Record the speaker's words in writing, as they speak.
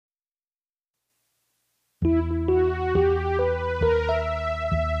The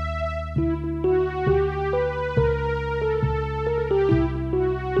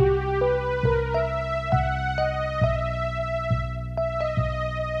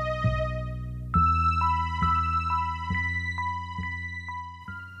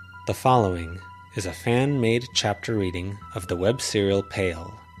following is a fan-made chapter reading of the web serial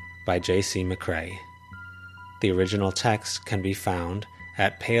Pale by J.C. McCrae. The original text can be found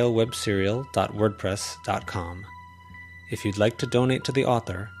at palewebserial.wordpress.com. If you'd like to donate to the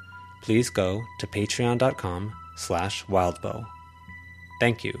author, please go to patreon.com/wildbow.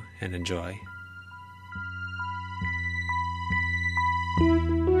 Thank you and enjoy.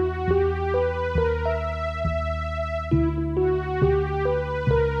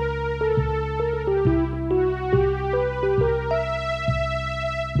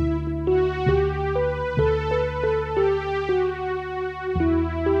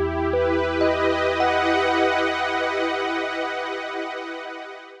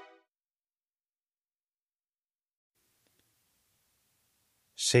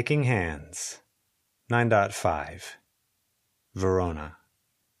 Shaking Hands, 9.5, Verona.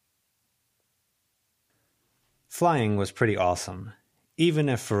 Flying was pretty awesome, even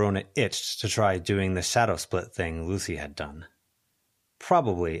if Verona itched to try doing the shadow split thing Lucy had done.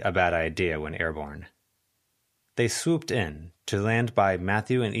 Probably a bad idea when airborne. They swooped in to land by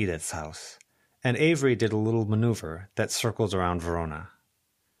Matthew and Edith's house, and Avery did a little maneuver that circled around Verona.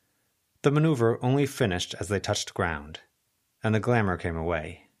 The maneuver only finished as they touched ground, and the glamour came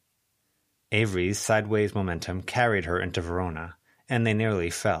away. Avery's sideways momentum carried her into Verona, and they nearly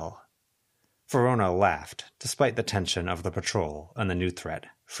fell. Verona laughed, despite the tension of the patrol and the new threat,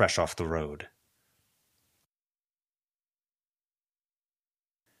 fresh off the road.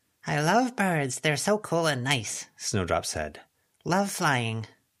 I love birds. They're so cool and nice, Snowdrop said. Love flying.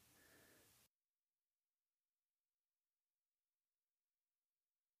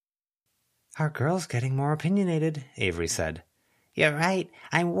 Our girl's getting more opinionated, Avery said. You're right.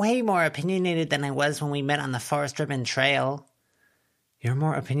 I'm way more opinionated than I was when we met on the Forest Ribbon Trail. You're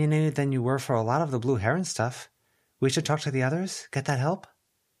more opinionated than you were for a lot of the Blue Heron stuff. We should talk to the others, get that help?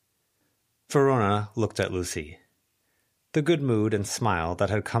 Verona looked at Lucy. The good mood and smile that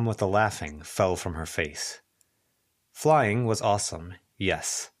had come with the laughing fell from her face. Flying was awesome,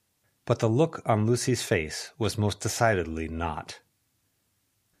 yes, but the look on Lucy's face was most decidedly not.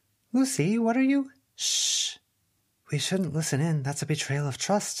 Lucy, what are you? Shh. We shouldn't listen in. That's a betrayal of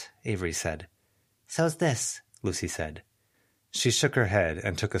trust, Avery said. So's this, Lucy said. She shook her head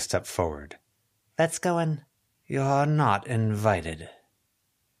and took a step forward. Let's go in. You're not invited.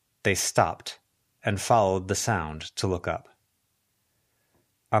 They stopped and followed the sound to look up.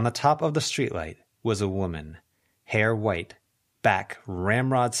 On the top of the streetlight was a woman, hair white, back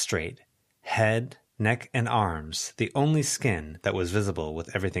ramrod straight, head, neck, and arms the only skin that was visible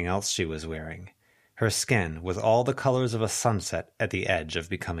with everything else she was wearing. Her skin was all the colors of a sunset at the edge of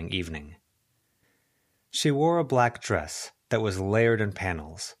becoming evening. She wore a black dress that was layered in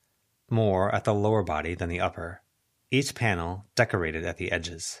panels, more at the lower body than the upper, each panel decorated at the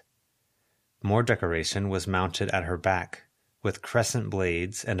edges. More decoration was mounted at her back, with crescent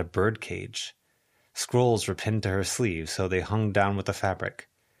blades and a bird cage. Scrolls were pinned to her sleeves so they hung down with the fabric,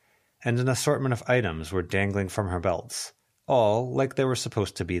 and an assortment of items were dangling from her belts, all like they were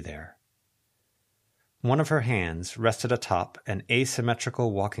supposed to be there. One of her hands rested atop an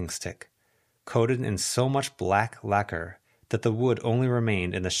asymmetrical walking stick, coated in so much black lacquer that the wood only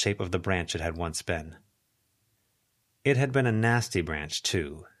remained in the shape of the branch it had once been. It had been a nasty branch,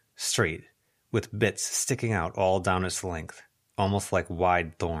 too, straight, with bits sticking out all down its length, almost like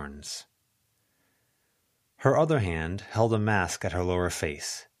wide thorns. Her other hand held a mask at her lower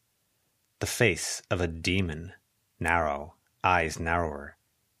face. The face of a demon, narrow, eyes narrower,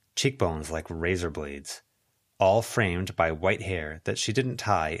 cheekbones like razor blades, all framed by white hair that she didn't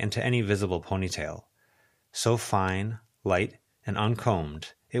tie into any visible ponytail. So fine, light, and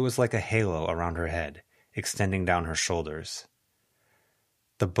uncombed, it was like a halo around her head, extending down her shoulders.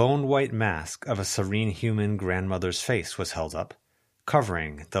 The bone-white mask of a serene human grandmother's face was held up,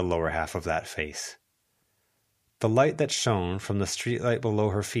 covering the lower half of that face. The light that shone from the streetlight below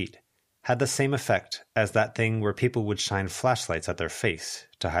her feet had the same effect as that thing where people would shine flashlights at their face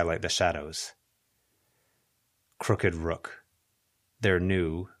to highlight the shadows. Crooked Rook, their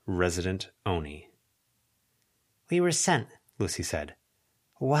new resident Oni. We were sent, Lucy said.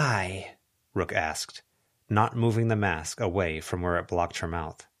 Why? Rook asked, not moving the mask away from where it blocked her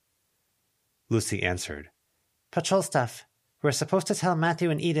mouth. Lucy answered. Patrol stuff. We're supposed to tell Matthew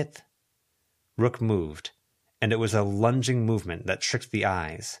and Edith. Rook moved, and it was a lunging movement that tricked the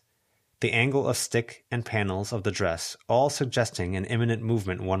eyes. the angle of stick and panels of the dress all suggesting an imminent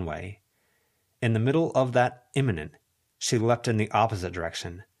movement one way. In the middle of that imminent, she leapt in the opposite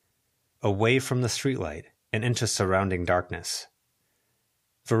direction, away from the streetlight and into surrounding darkness.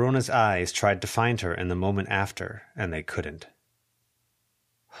 Verona's eyes tried to find her in the moment after, and they couldn't.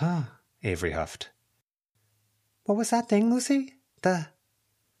 Huh, Avery huffed. What was that thing, Lucy?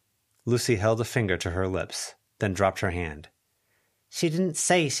 Lucy held a finger to her lips, then dropped her hand. She didn't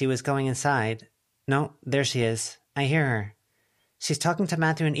say she was going inside. No, there she is. I hear her. She's talking to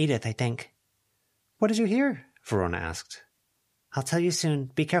Matthew and Edith, I think. What did you hear? Verona asked. I'll tell you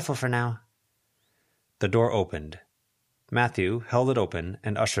soon. Be careful for now. The door opened. Matthew held it open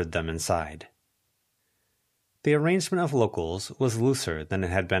and ushered them inside. The arrangement of locals was looser than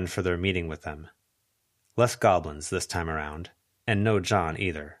it had been for their meeting with them. Less goblins this time around, and no John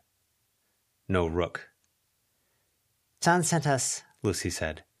either. No Rook. John sent us, Lucy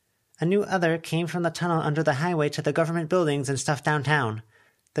said. A new other came from the tunnel under the highway to the government buildings and stuff downtown.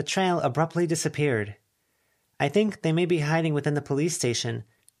 The trail abruptly disappeared. I think they may be hiding within the police station,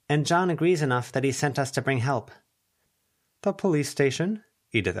 and John agrees enough that he sent us to bring help. The police station?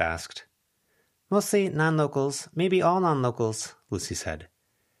 Edith asked. Mostly non-locals, maybe all non-locals, Lucy said.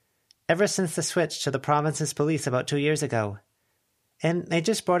 Ever since the switch to the province's police about 2 years ago. And they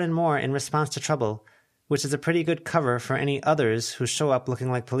just brought in more in response to trouble, which is a pretty good cover for any others who show up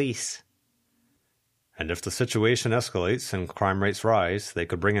looking like police. And if the situation escalates and crime rates rise, they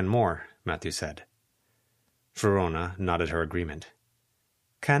could bring in more, Matthew said. Verona nodded her agreement.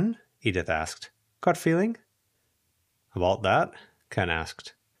 Ken? Edith asked. Gut feeling? About that? Ken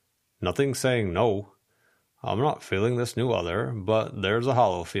asked. Nothing saying no. I'm not feeling this new other, but there's a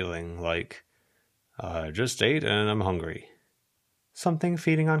hollow feeling, like I just ate and I'm hungry. Something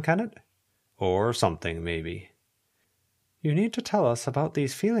feeding on Kenneth? Or something, maybe. You need to tell us about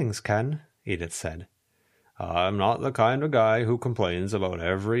these feelings, Ken, Edith said. I'm not the kind of guy who complains about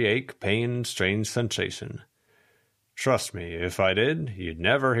every ache, pain, strange sensation. Trust me, if I did, you'd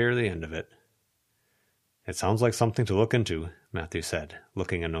never hear the end of it. It sounds like something to look into, Matthew said,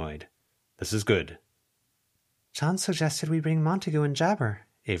 looking annoyed. This is good. John suggested we bring Montague and Jabber,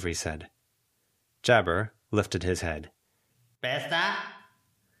 Avery said. Jabber lifted his head. Besta?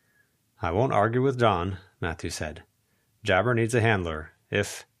 I won't argue with John, Matthew said. Jabber needs a handler,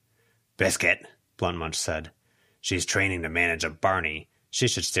 if... Biscuit, Bluntmunch said. She's training to manage a Barney. She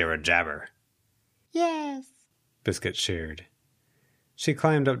should steer a Jabber. Yes, Biscuit cheered. She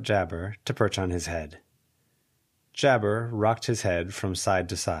climbed up Jabber to perch on his head. Jabber rocked his head from side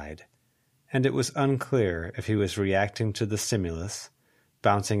to side, and it was unclear if he was reacting to the stimulus,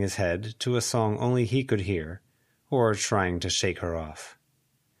 bouncing his head to a song only he could hear, or trying to shake her off.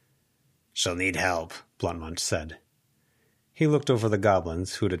 She'll need help, Bluntmunch said. He looked over the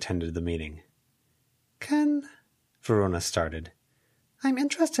goblins who'd attended the meeting. Ken, Verona started. I'm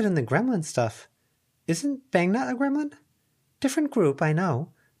interested in the gremlin stuff. Isn't Bangnut a gremlin? Different group, I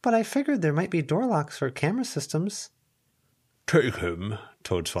know, but I figured there might be door locks or camera systems. Take him,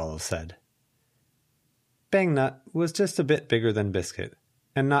 Toadswallow said. Bangnut was just a bit bigger than Biscuit,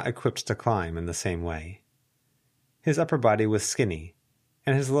 and not equipped to climb in the same way. His upper body was skinny,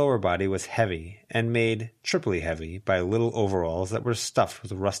 and his lower body was heavy and made triply heavy by little overalls that were stuffed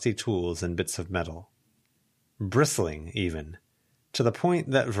with rusty tools and bits of metal. Bristling, even, to the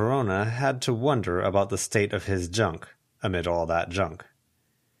point that Verona had to wonder about the state of his junk amid all that junk.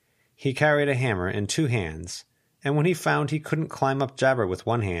 He carried a hammer in 2 hands, and when he found he couldn't climb up Jabber with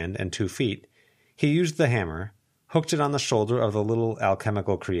 1 hand and 2 feet, he used the hammer, hooked it on the shoulder of the little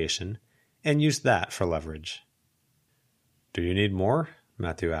alchemical creation, and used that for leverage. Do you need more?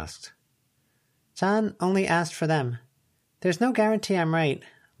 Matthew asked. John only asked for them. There's no guarantee I'm right,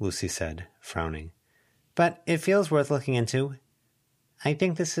 Lucy said, frowning. But it feels worth looking into. I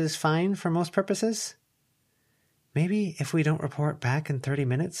think this is fine for most purposes. Maybe if we don't report back in 30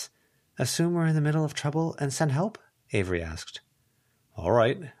 minutes, assume we're in the middle of trouble and send help? Avery asked. All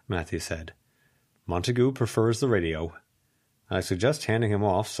right, Matthew said. Montague prefers the radio. I suggest handing him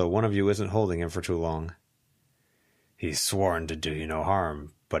off so one of you isn't holding him for too long. He's sworn to do you no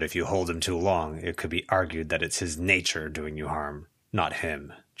harm, but if you hold him too long, it could be argued that it's his nature doing you harm, not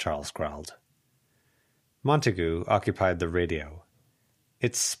him, Charles growled. Montague occupied the radio.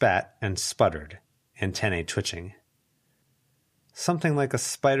 It spat and sputtered, antennae twitching. Something like a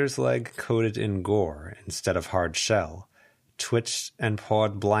spider's leg coated in gore instead of hard shell twitched and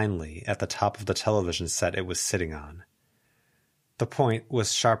pawed blindly at the top of the television set it was sitting on. The point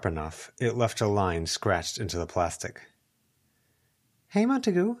was sharp enough it left a line scratched into the plastic. Hey,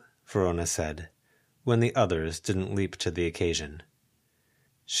 Montague, Verona said, when the others didn't leap to the occasion.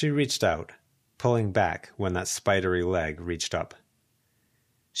 She reached out, pulling back when that spidery leg reached up.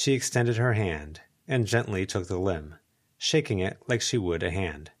 She extended her hand and gently took the limb, shaking it like she would a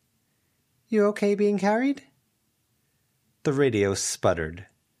hand. You okay being carried? The radio sputtered,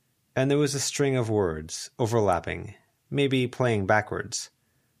 and there was a string of words, overlapping, maybe playing backwards,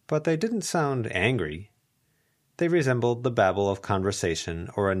 but they didn't sound angry. They resembled the babble of conversation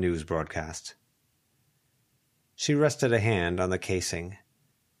or a news broadcast. She rested a hand on the casing,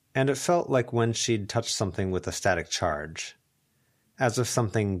 and it felt like when she'd touched something with a static charge, as if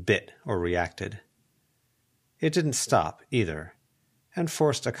something bit or reacted. It didn't stop, either, and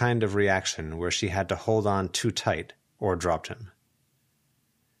forced a kind of reaction where she had to hold on too tight or dropped him.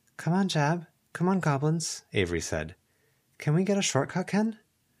 Come on, Jab. Come on, goblins, Avery said. Can we get a shortcut, Ken?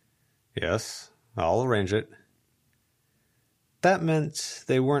 Yes, I'll arrange it. That meant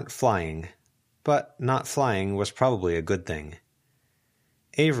they weren't flying, but not flying was probably a good thing.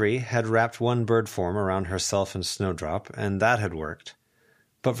 Avery had wrapped one bird form around herself and Snowdrop, and that had worked.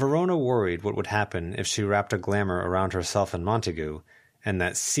 But Verona worried what would happen if she wrapped a glamour around herself and Montague, and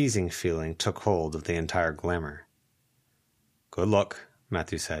that seizing feeling took hold of the entire glamour. Good luck,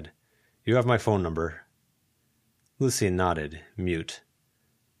 Matthew said. You have my phone number. Lucy nodded, mute.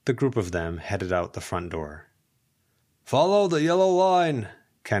 The group of them headed out the front door. Follow the yellow line,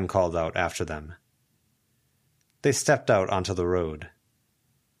 Ken called out after them. They stepped out onto the road.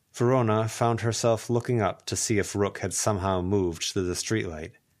 Verona found herself looking up to see if Rook had somehow moved to the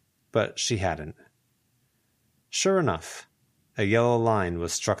streetlight, but she hadn't. Sure enough, a yellow line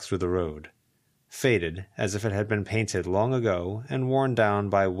was struck through the road, faded as if it had been painted long ago and worn down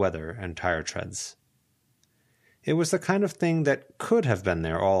by weather and tire treads. It was the kind of thing that could have been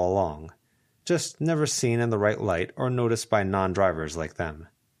there all along, just never seen in the right light or noticed by non-drivers like them.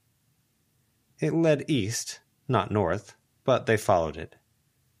 It led east, not north, but they followed it.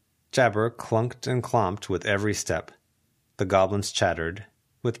 Jabber clunked and clomped with every step. The goblins chattered,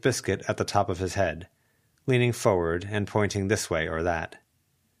 with Biscuit at the top of his head, leaning forward and pointing this way or that.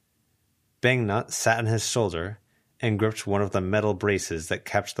 Bangnut sat on his shoulder and gripped one of the metal braces that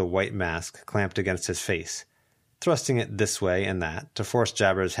kept the white mask clamped against his face, thrusting it this way and that to force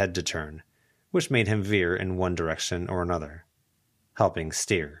Jabber's head to turn, which made him veer in one direction or another, helping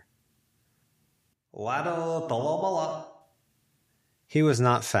steer. He was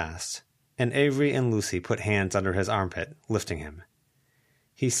not fast, and Avery and Lucy put hands under his armpit, lifting him.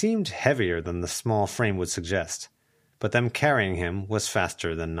 He seemed heavier than the small frame would suggest, but them carrying him was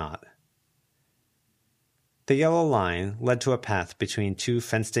faster than not. The yellow line led to a path between two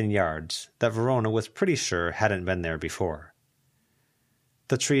fenced-in yards that Verona was pretty sure hadn't been there before.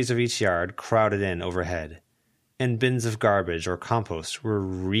 The trees of each yard crowded in overhead, and bins of garbage or compost were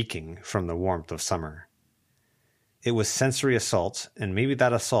reeking from the warmth of summer. It was sensory assault, and maybe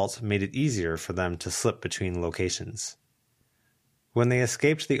that assault made it easier for them to slip between locations. When they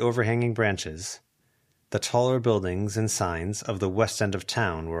escaped the overhanging branches, the taller buildings and signs of the west end of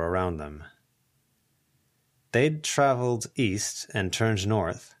town were around them. They'd traveled east and turned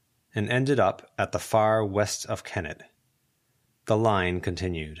north, and ended up at the far west of Kennet. The line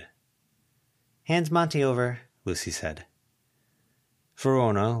continued. Hand Monty over, Lucy said.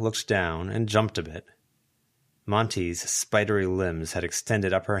 Verona looked down and jumped a bit. Monty's spidery limbs had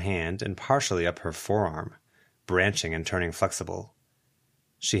extended up her hand and partially up her forearm, branching and turning flexible.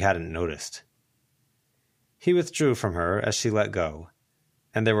 She hadn't noticed. He withdrew from her as she let go,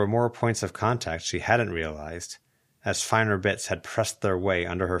 and there were more points of contact she hadn't realized, as finer bits had pressed their way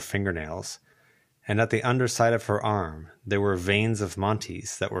under her fingernails, and at the underside of her arm there were veins of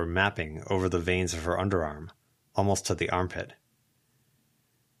Monty's that were mapping over the veins of her underarm, almost to the armpit.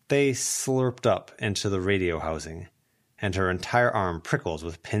 They slurped up into the radio housing, and her entire arm prickled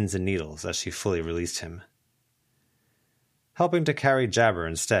with pins and needles as she fully released him. Helping to carry Jabber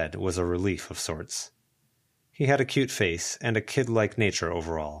instead was a relief of sorts. He had a cute face and a kid-like nature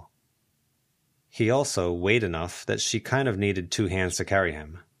overall. He also weighed enough that she kind of needed two hands to carry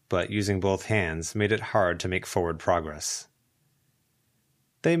him, but using both hands made it hard to make forward progress.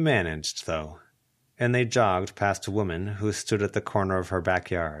 They managed, though, and they jogged past a woman who stood at the corner of her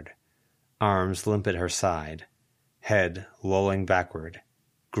backyard, arms limp at her side, head lolling backward,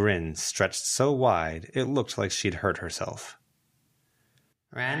 grin stretched so wide it looked like she'd hurt herself.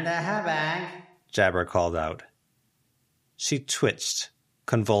 Randa Habag, Jabber called out. She twitched,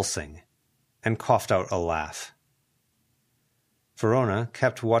 convulsing, and coughed out a laugh. Verona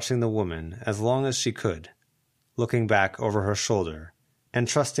kept watching the woman as long as she could, looking back over her shoulder and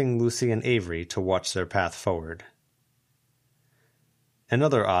trusting Lucy and Avery to watch their path forward.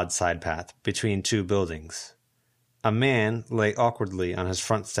 Another odd side path between two buildings. A man lay awkwardly on his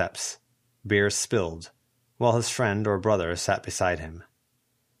front steps, beer spilled, while his friend or brother sat beside him.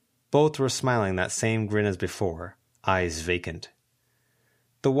 Both were smiling that same grin as before, eyes vacant.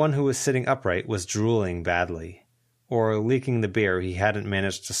 The one who was sitting upright was drooling badly, or leaking the beer he hadn't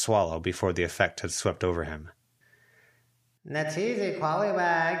managed to swallow before the effect had swept over him. "That's easy, quality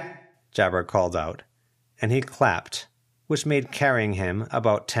bag," Jabber called out, and he clapped, which made carrying him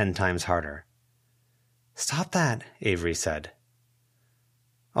about 10 times harder. "Stop that," Avery said.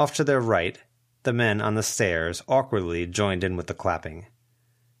 Off to their right, the men on the stairs awkwardly joined in with the clapping.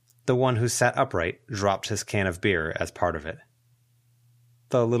 The one who sat upright dropped his can of beer as part of it.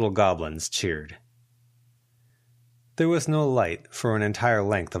 The little goblins cheered. There was no light for an entire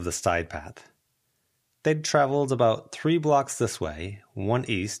length of the side path. They'd traveled about 3 blocks this way, 1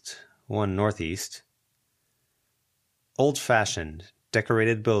 east, 1 northeast. Old-fashioned,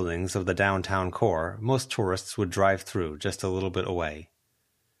 decorated buildings of the downtown core most tourists would drive through just a little bit away.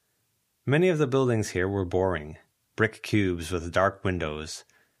 Many of the buildings here were boring, brick cubes with dark windows,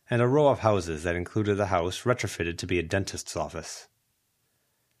 and a row of houses that included a house retrofitted to be a dentist's office.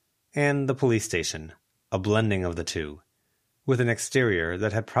 And the police station, a blending of the two, with an exterior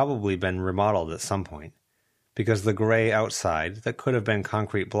that had probably been remodeled at some point, because the gray outside that could have been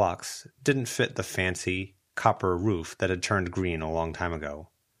concrete blocks didn't fit the fancy, copper roof that had turned green a long time ago.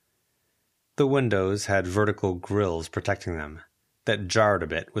 The windows had vertical grills protecting them that jarred a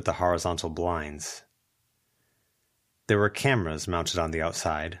bit with the horizontal blinds. There were cameras mounted on the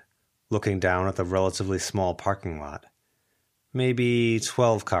outside, looking down at the relatively small parking lot. Maybe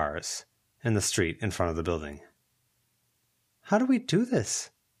 12 cars in the street in front of the building. "How do we do this?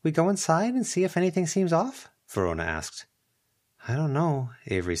 We go inside and see if anything seems off?" Verona asked. "I don't know,"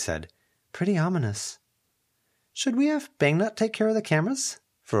 Avery said. "Pretty ominous." "Should we have Bangnut take care of the cameras?"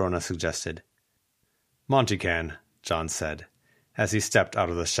 Verona suggested. "Monty can," John said, as he stepped out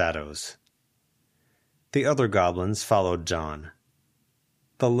of the shadows. The other goblins followed John.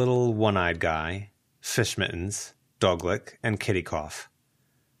 The little one-eyed guy, Fish Mittens, Doglick, and Kittycough.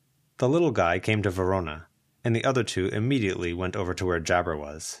 The little guy came to Verona, and the other 2 immediately went over to where Jabber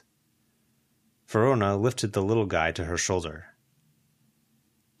was. Verona lifted the little guy to her shoulder.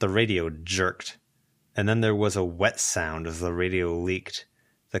 The radio jerked, and then there was a wet sound as the radio leaked,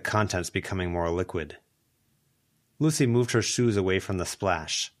 the contents becoming more liquid. Lucy moved her shoes away from the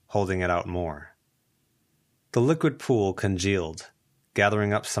splash, holding it out more. The liquid pool congealed,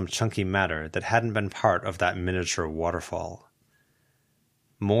 gathering up some chunky matter that hadn't been part of that miniature waterfall.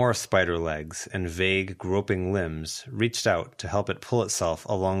 More spider legs and vague, groping limbs reached out to help it pull itself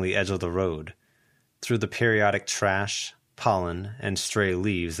along the edge of the road, through the periodic trash, pollen, and stray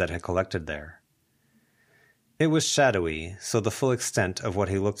leaves that had collected there. It was shadowy, so the full extent of what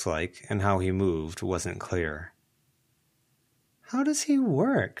he looked like and how he moved wasn't clear. "How does he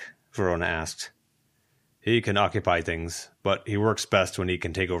work?" Verona asked. "He can occupy things, but he works best when he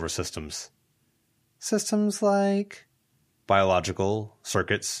can take over systems." "Systems like?" "Biological,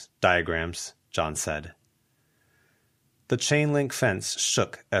 circuits, diagrams," John said. The chain-link fence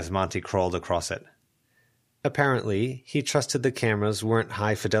shook as Monty crawled across it. Apparently, he trusted the cameras weren't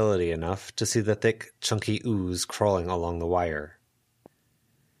high fidelity enough to see the thick, chunky ooze crawling along the wire.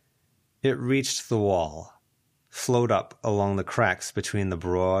 It reached the wall, flowed up along the cracks between the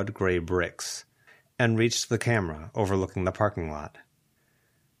broad, gray bricks, and reached the camera overlooking the parking lot.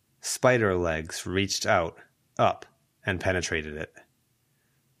 Spider legs reached out, up, and penetrated it.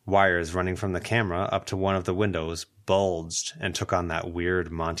 Wires running from the camera up to one of the windows bulged and took on that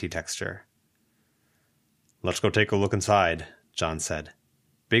weird Monty texture. "Let's go take a look inside," John said.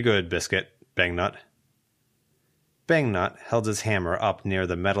 "Be good, Biscuit, Bangnut." Bangnut held his hammer up near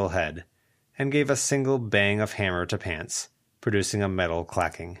the metal head and gave a single bang of hammer to pants, producing a metal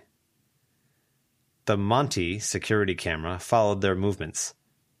clacking. The Monty security camera followed their movements,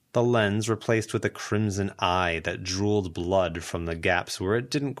 the lens replaced with a crimson eye that drooled blood from the gaps where it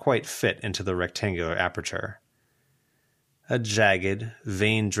didn't quite fit into the rectangular aperture. A jagged,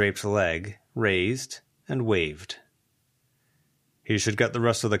 vein-draped leg raised and waved. "He should get the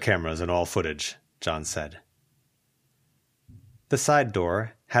rest of the cameras and all footage," John said. The side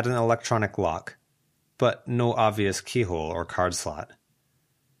door had an electronic lock, but no obvious keyhole or card slot.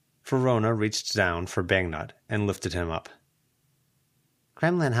 Verona reached down for Bangnut and lifted him up.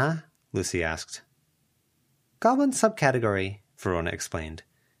 "Gremlin, huh?" Lucy asked. "Goblin subcategory," Verona explained.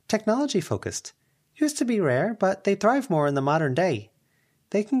 "Technology-focused. Used to be rare, but they thrive more in the modern day.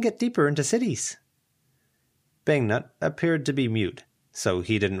 They can get deeper into cities." Bangnut appeared to be mute, so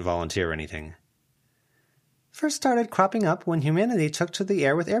he didn't volunteer anything. "First started cropping up when humanity took to the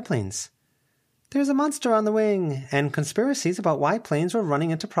air with airplanes. There's a monster on the wing, and conspiracies about why planes were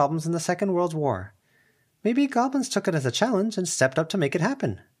running into problems in the Second World War. Maybe goblins took it as a challenge and stepped up to make it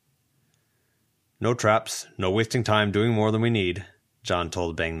happen. No traps, no wasting time doing more than we need, John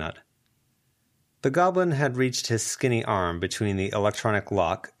told Bangnut. The goblin had reached his skinny arm between the electronic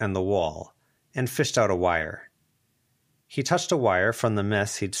lock and the wall and fished out a wire. He touched a wire from the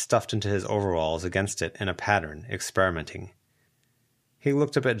mess he'd stuffed into his overalls against it in a pattern, experimenting. He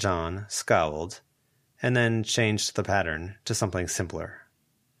looked up at John, scowled, and then changed the pattern to something simpler.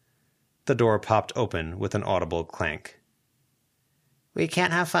 The door popped open with an audible clank. We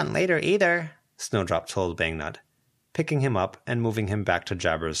can't have fun later either, Snowdrop told Bangnut, picking him up and moving him back to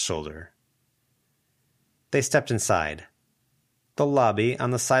Jabber's shoulder. They stepped inside. The lobby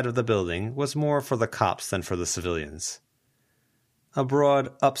on the side of the building was more for the cops than for the civilians. A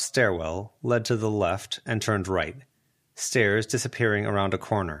broad up stairwell led to the left and turned right, stairs disappearing around a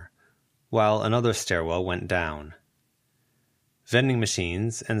corner, while another stairwell went down. Vending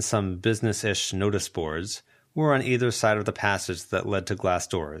machines and some business-ish notice boards were on either side of the passage that led to glass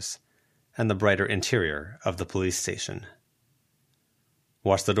doors, and the brighter interior of the police station.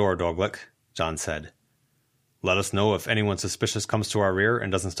 "Watch the door, Doglick," John said. "Let us know if anyone suspicious comes to our rear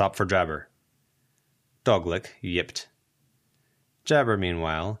and doesn't stop for Jabber." Doglick yipped. Jabber,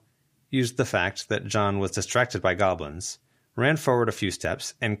 meanwhile, used the fact that John was distracted by goblins, ran forward a few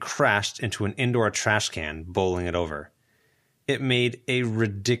steps, and crashed into an indoor trash can, bowling it over. It made a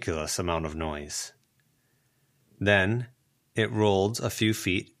ridiculous amount of noise. Then it rolled a few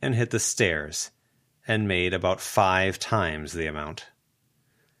feet and hit the stairs, and made about 5 times the amount.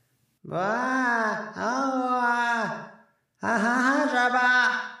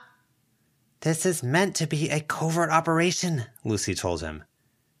 This is meant to be a covert operation, Lucy told him.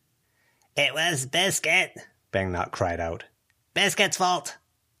 It was Biscuit, Bangnut cried out. Biscuit's fault.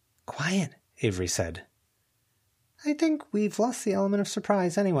 Quiet, Avery said. I think we've lost the element of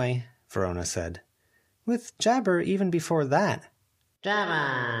surprise anyway, Verona said. With Jabber even before that.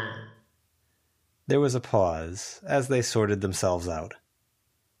 Jabber. There was a pause as they sorted themselves out.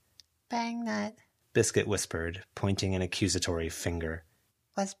 Bangnut. Biscuit whispered, pointing an accusatory finger.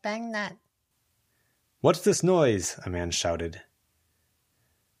 Was Bangnut. What's this noise? A man shouted.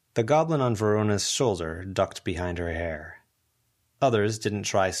 The goblin on Verona's shoulder ducked behind her hair. Others didn't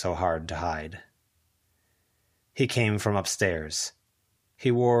try so hard to hide. He came from upstairs.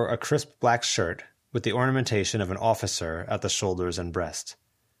 He wore a crisp black shirt with the ornamentation of an officer at the shoulders and breast,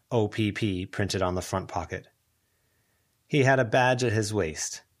 OPP printed on the front pocket. He had a badge at his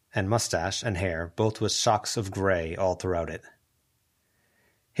waist, and mustache and hair both with shocks of gray all throughout it.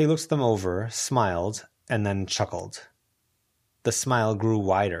 He looked them over, smiled, and then chuckled. The smile grew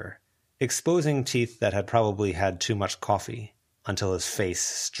wider, exposing teeth that had probably had too much coffee, until his face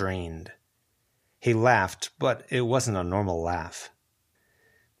strained. He laughed, but it wasn't a normal laugh.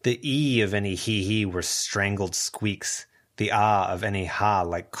 The E of any hee-hee were strangled squeaks, the ah of any ha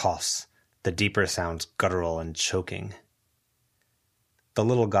like coughs, the deeper sounds guttural and choking. The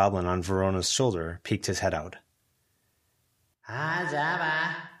little goblin on Verona's shoulder peeked his head out. Ah,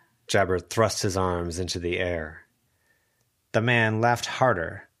 Jabber. Jabber thrust his arms into the air. The man laughed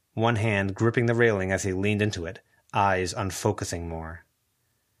harder, one hand gripping the railing as he leaned into it, eyes unfocusing more.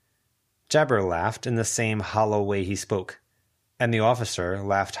 Jabber laughed in the same hollow way he spoke, and the officer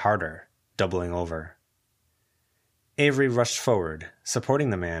laughed harder, doubling over. Avery rushed forward, supporting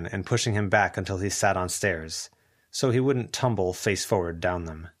the man and pushing him back until he sat on stairs, so he wouldn't tumble face forward down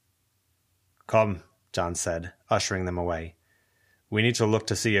them. "Come," John said, ushering them away. "We need to look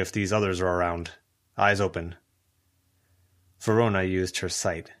to see if these others are around. Eyes open." Verona used her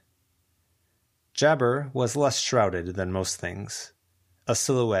sight. Jabber was less shrouded than most things. A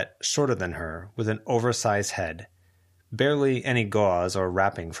silhouette shorter than her, with an oversized head, barely any gauze or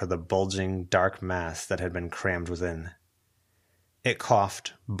wrapping for the bulging, dark mass that had been crammed within. It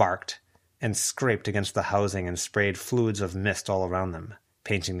coughed, barked, and scraped against the housing and sprayed fluids of mist all around them,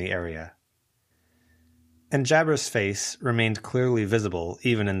 painting the area. And Jabber's face remained clearly visible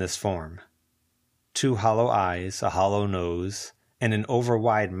even in this form. 2 hollow eyes, a hollow nose, and an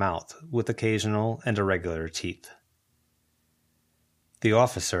over-wide mouth with occasional and irregular teeth. The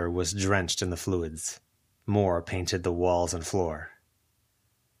officer was drenched in the fluids. More painted the walls and floor.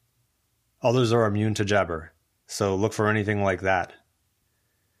 "Others are immune to Jabber, so look for anything like that."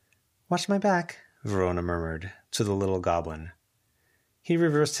 "Watch my back," Verona murmured to the little goblin. He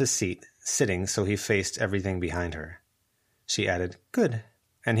reversed his seat, sitting so he faced everything behind her. She added, "Good,"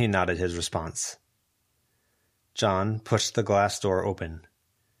 and he nodded his response. John pushed the glass door open.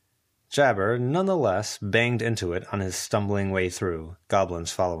 Jabber, nonetheless, banged into it on his stumbling way through,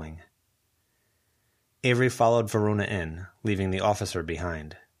 goblins following. Avery followed Verona in, leaving the officer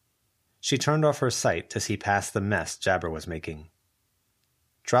behind. She turned off her sight to see past the mess Jabber was making.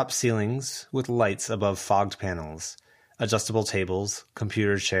 Drop ceilings with lights above fogged panels, adjustable tables,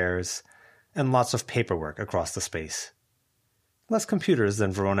 computer chairs, and lots of paperwork across the space. Less computers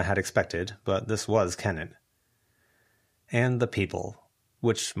than Verona had expected, but this was Kennet. And the people,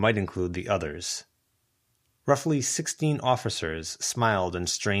 which might include the others. Roughly 16 officers smiled in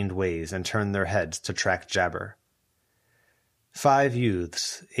strained ways and turned their heads to track Jabber. 5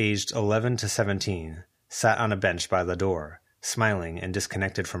 youths, aged 11 to 17, sat on a bench by the door, smiling and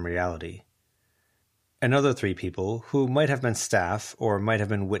disconnected from reality. Another 3 people, who might have been staff or might have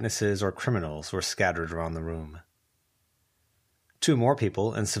been witnesses or criminals, were scattered around the room. 2 more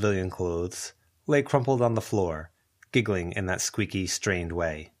people in civilian clothes lay crumpled on the floor, giggling in that squeaky, strained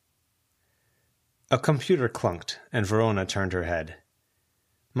way. A computer clunked, and Verona turned her head.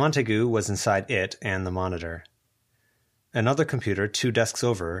 Montague was inside it and the monitor. Another computer 2 desks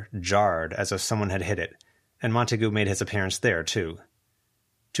over jarred as if someone had hit it, and Montague made his appearance there, too.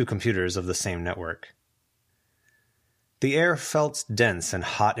 2 computers of the same network. The air felt dense and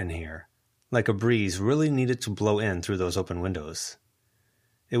hot in here, like a breeze really needed to blow in through those open windows.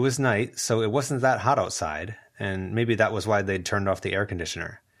 It was night, so it wasn't that hot outside, and maybe that was why they'd turned off the air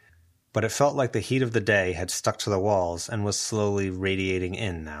conditioner. But it felt like the heat of the day had stuck to the walls and was slowly radiating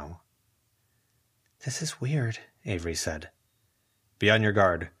in now. "This is weird," Avery said. "Be on your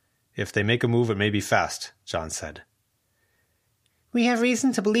guard. If they make a move, it may be fast," John said. "We have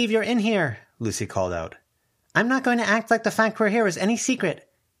reason to believe you're in here," Lucy called out. "I'm not going to act like the fact we're here is any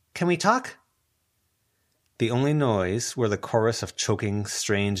secret. Can we talk?" The only noise were the chorus of choking,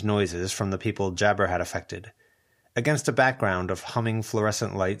 strange noises from the people Jabber had affected, against a background of humming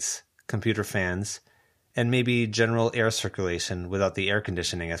fluorescent lights, computer fans, and maybe general air circulation without the air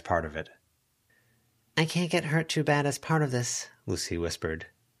conditioning as part of it. "I can't get hurt too bad as part of this," Lucy whispered.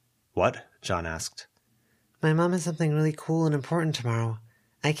 "What?" John asked. "My mom has something really cool and important tomorrow.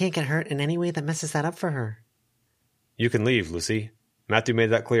 I can't get hurt in any way that messes that up for her." "You can leave, Lucy. Matthew made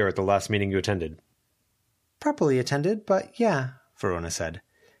that clear at the last meeting you attended." "Properly attended, but yeah," Verona said.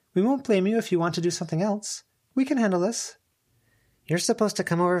 "We won't blame you if you want to do something else. We can handle this." "You're supposed to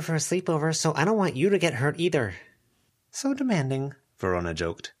come over for a sleepover, so I don't want you to get hurt either." "So demanding," Verona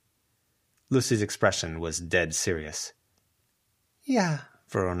joked. Lucy's expression was dead serious. "Yeah,"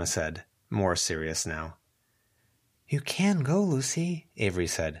 Verona said, more serious now. "You can go, Lucy," Avery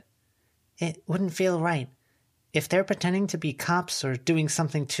said. "It wouldn't feel right. If they're pretending to be cops or doing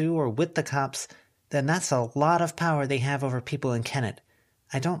something to or with the cops, then that's a lot of power they have over people in Kennet.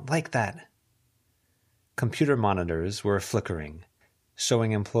 I don't like that." Computer monitors were flickering,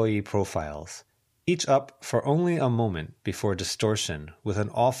 showing employee profiles, each up for only a moment before distortion with an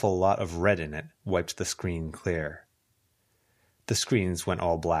awful lot of red in it wiped the screen clear. The screens went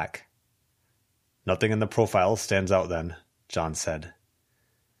all black. "Nothing in the profile stands out then," John said.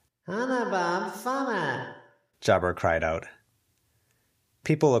 "Anna Bob Fama!" Jabber cried out.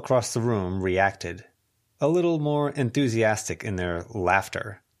 People across the room reacted, a little more enthusiastic in their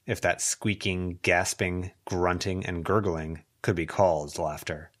laughter, if that squeaking, gasping, grunting, and gurgling could be called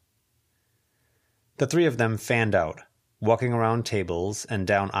laughter. The 3 of them fanned out, walking around tables and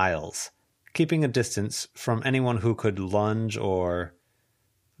down aisles, keeping a distance from anyone who could lunge or...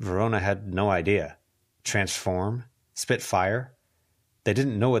 Verona had no idea. Transform? Spit fire? They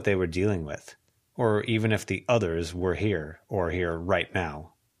didn't know what they were dealing with, or even if the others were here, or here right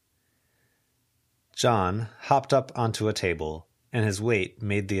now. John hopped up onto a table, and his weight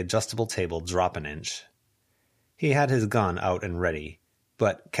made the adjustable table drop an inch. He had his gun out and ready,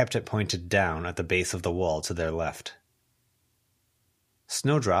 but kept it pointed down at the base of the wall to their left.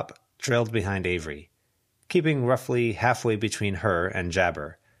 Snowdrop trailed behind Avery, keeping roughly halfway between her and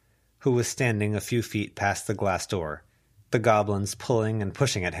Jabber, who was standing a few feet past the glass door, the goblins pulling and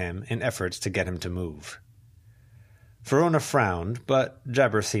pushing at him in efforts to get him to move. Verona frowned, but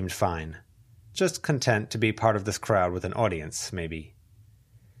Jabber seemed fine, just content to be part of this crowd with an audience, maybe.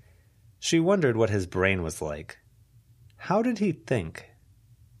 She wondered what his brain was like. How did he think?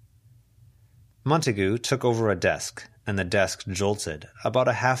 Montague took over a desk, and the desk jolted about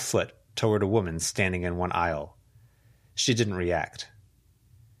a half-foot toward a woman standing in one aisle. She didn't react.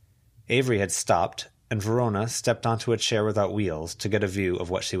 Avery had stopped, and Verona stepped onto a chair without wheels to get a view of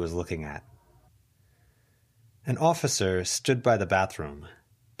what she was looking at. An officer stood by the bathroom,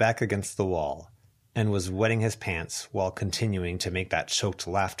 back against the wall, and was wetting his pants while continuing to make that choked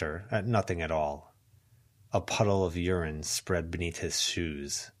laughter at nothing at all. A puddle of urine spread beneath his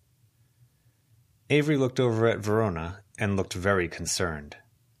shoes. Avery looked over at Verona and looked very concerned.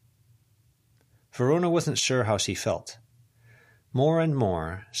 Verona wasn't sure how she felt. More and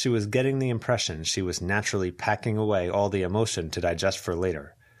more, she was getting the impression she was naturally packing away all the emotion to digest for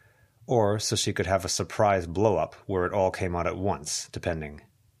later, or so she could have a surprise blow-up where it all came out at once, depending.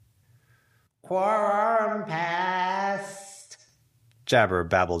 Quorum passed. Jabber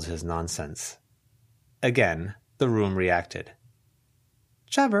babbled his nonsense. Again, the room reacted.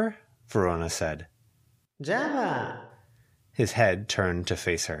 Jabber, Verona said. Jabber. His head turned to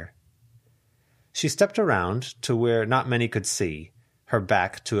face her. She stepped around to where not many could see, her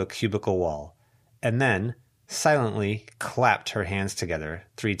back to a cubicle wall, and then silently clapped her hands together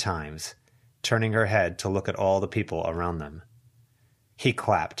 3 times, turning her head to look at all the people around them. He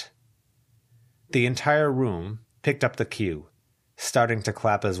clapped. The entire room picked up the cue, starting to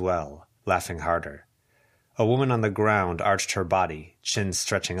clap as well, laughing harder. A woman on the ground arched her body, chin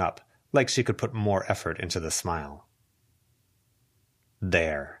stretching up, like she could put more effort into the smile.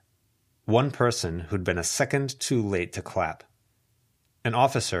 There. One person who'd been a second too late to clap. An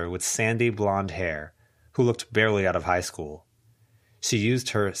officer with sandy blonde hair, who looked barely out of high school. She used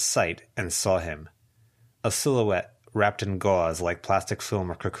her sight and saw him. A silhouette wrapped in gauze like plastic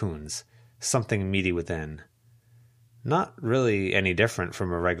film or cocoons, something meaty within. Not really any different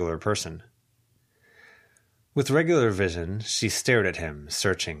from a regular person. With regular vision, she stared at him,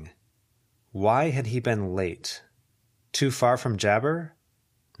 searching. Why had he been late? Too far from Jabber?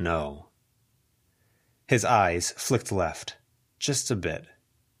 No. His eyes flicked left, just a bit.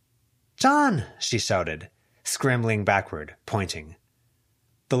 "John!" she shouted, scrambling backward, pointing.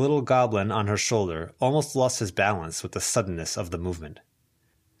 The little goblin on her shoulder almost lost his balance with the suddenness of the movement.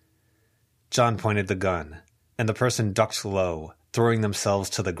 John pointed the gun, and the person ducked low, throwing themselves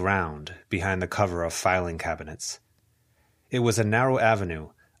to the ground behind the cover of filing cabinets. It was a narrow avenue,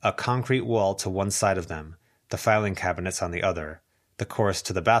 a concrete wall to one side of them, the filing cabinets on the other, the course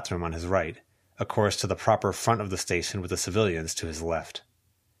to the bathroom on his right, a course to the proper front of the station with the civilians to his left.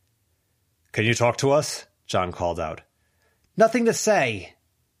 "Can you talk to us?" John called out. "Nothing to say."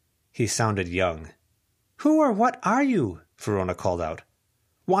 He sounded young. "Who or what are you?" Verona called out.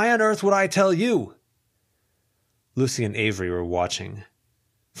 "Why on earth would I tell you?" Lucy and Avery were watching.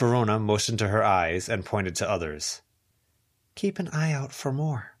 Verona motioned to her eyes and pointed to others. "Keep an eye out for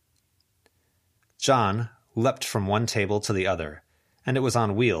more." John leapt from one table to the other, and it was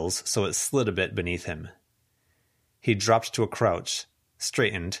on wheels, so it slid a bit beneath him. He dropped to a crouch,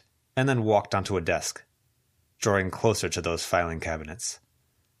 straightened, and then walked onto a desk, drawing closer to those filing cabinets.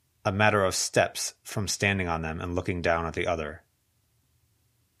 A matter of steps from standing on them and looking down at the other.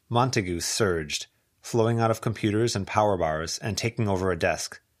 Montague surged, flowing out of computers and power bars and taking over a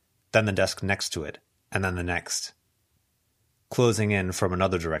desk, then the desk next to it, and then the next. Closing in from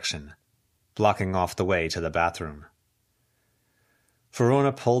another direction, blocking off the way to the bathroom.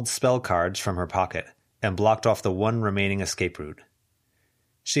 Verona pulled spell cards from her pocket and blocked off the one remaining escape route.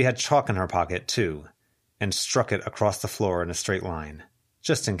 She had chalk in her pocket, too, and struck it across the floor in a straight line,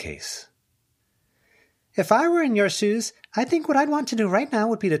 just in case. "If I were in your shoes, I think what I'd want to do right now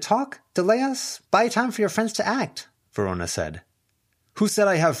would be to talk, delay us, buy time for your friends to act," Verona said. "Who said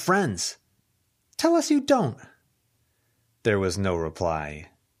I have friends?" "Tell us you don't." There was no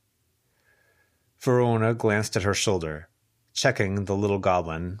reply. Verona glanced at her shoulder, checking the little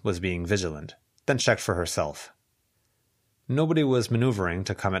goblin was being vigilant, then checked for herself. Nobody was maneuvering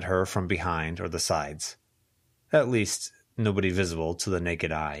to come at her from behind or the sides. At least, nobody visible to the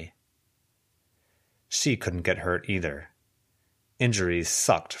naked eye. She couldn't get hurt either. Injuries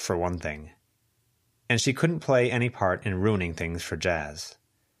sucked, for one thing. And she couldn't play any part in ruining things for Jazz.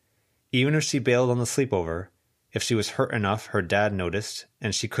 Even if she bailed on the sleepover, if she was hurt enough her dad noticed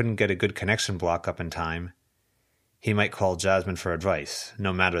and she couldn't get a good connection block up in time, he might call Jasmine for advice,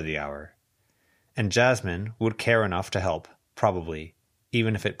 no matter the hour. And Jasmine would care enough to help, probably,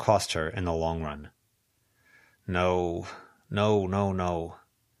 even if it cost her in the long run. No.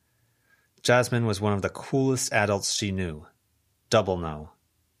 Jasmine was one of the coolest adults she knew. Double no.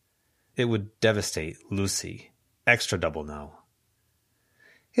 It would devastate Lucy. Extra double no.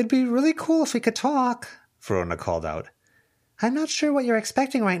 "It'd be really cool if we could talk," Verona called out. "I'm not sure what you're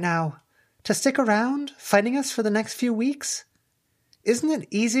expecting right now. To stick around, fighting us for the next few weeks? Isn't it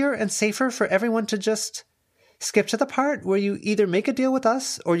easier and safer for everyone to just skip to the part where you either make a deal with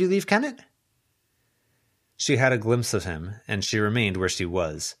us or you leave Kennet?" She had a glimpse of him, and she remained where she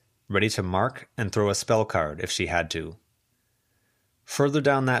was, ready to mark and throw a spell card if she had to. Further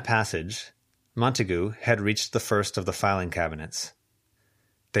down that passage, Montague had reached the first of the filing cabinets.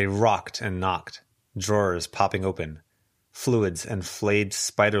 They rocked and knocked, drawers popping open, fluids and flayed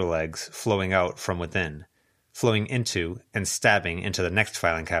spider legs flowing out from within, flowing into and stabbing into the next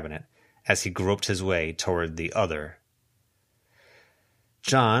filing cabinet, as he groped his way toward the other.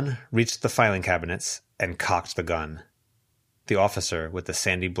 John reached the filing cabinets and cocked the gun. The officer with the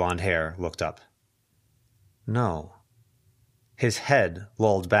sandy blonde hair looked up. No. His head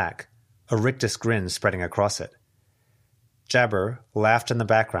lolled back, a rictus grin spreading across it. Jabber laughed in the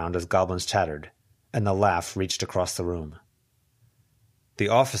background as goblins chattered, and the laugh reached across the room. The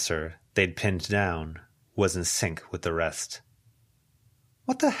officer they'd pinned down was in sync with the rest.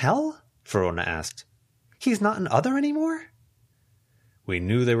 What the hell? Verona asked. He's not an other anymore? We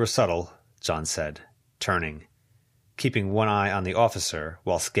knew they were subtle, John said, turning, keeping one eye on the officer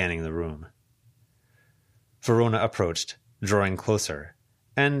while scanning the room. Verona approached, drawing closer,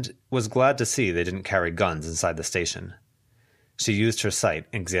 and was glad to see they didn't carry guns inside the station. She used her sight,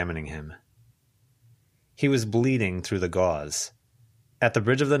 examining him. He was bleeding through the gauze. At the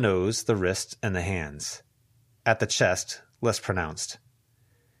bridge of the nose, the wrist, and the hands. At the chest, less pronounced.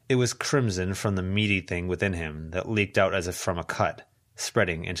 It was crimson from the meaty thing within him that leaked out as if from a cut,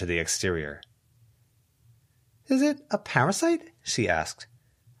 spreading into the exterior. Is it a parasite? She asked.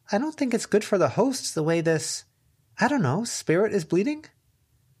 I don't think it's good for the hosts the way this, spirit is bleeding.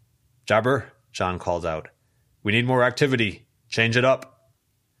 Jabber, John called out. We need more activity. Change it up.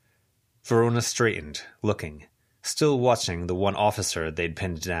 Verona straightened, looking, still watching the one officer they'd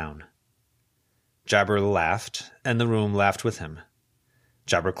pinned down. Jabber laughed, and the room laughed with him.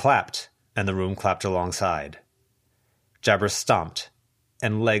 Jabber clapped, and the room clapped alongside. Jabber stomped,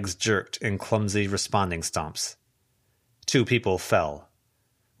 and legs jerked in clumsy responding stomps. 2 people fell,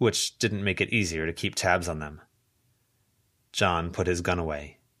 which didn't make it easier to keep tabs on them. John put his gun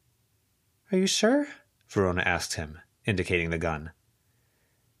away. Are you sure? Verona asked him, indicating the gun.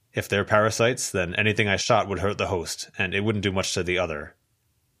 If they're parasites, then anything I shot would hurt the host, and it wouldn't do much to the other.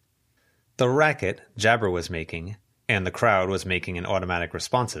 The racket Jabber was making, and the crowd was making in automatic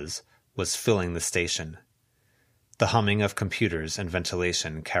responses, was filling the station. The humming of computers and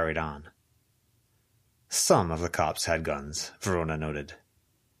ventilation carried on. Some of the cops had guns, Verona noted.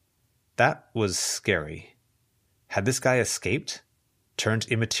 That was scary. Had this guy escaped? Turned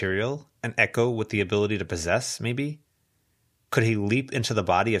immaterial? An echo with the ability to possess, maybe? Could he leap into the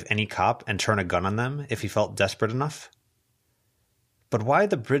body of any cop and turn a gun on them if he felt desperate enough? But why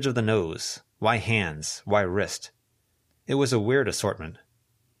the bridge of the nose? Why hands? Why wrist? It was a weird assortment.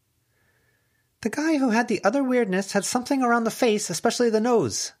 The guy who had the other weirdness had something around the face, especially the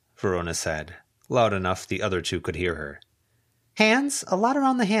nose, Verona said, loud enough the other 2 could hear her. Hands, a lot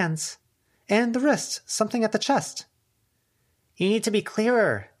around the hands. And the wrist, something at the chest. You need to be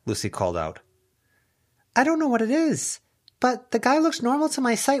clearer, Lucy called out. I don't know what it is, but the guy looked normal to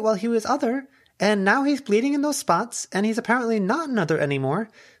my sight while he was other, and now he's bleeding in those spots, and he's apparently not an other anymore,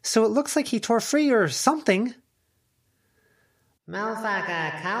 so it looks like he tore free or something.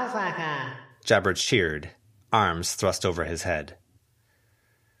 Malfaka, Kalfaka, Jabber cheered, arms thrust over his head.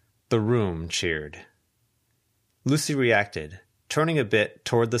 The room cheered. Lucy reacted, turning a bit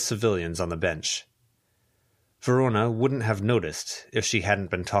toward the civilians on the bench. Verona wouldn't have noticed if she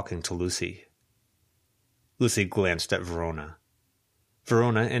hadn't been talking to Lucy. Lucy glanced at Verona.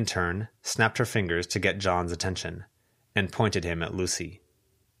 Verona, in turn, snapped her fingers to get John's attention, and pointed him at Lucy.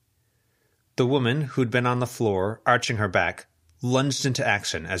 The woman, who'd been on the floor, arching her back, lunged into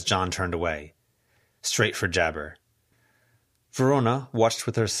action as John turned away, straight for Jabber. Verona watched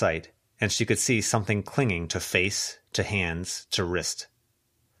with her sight, and she could see something clinging to face, to hands, to wrist.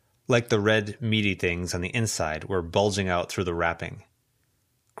 Like the red, meaty things on the inside were bulging out through the wrapping,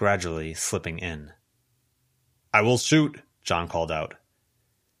 gradually slipping in. I will shoot, John called out.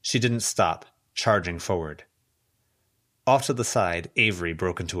 She didn't stop, charging forward. Off to the side, Avery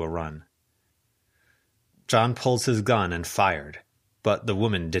broke into a run. John pulled his gun and fired, but the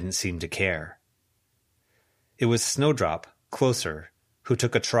woman didn't seem to care. It was Snowdrop, closer, who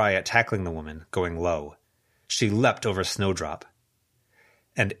took a try at tackling the woman, going low. She leapt over Snowdrop.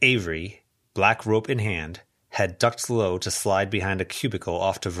 And Avery, black rope in hand, had ducked low to slide behind a cubicle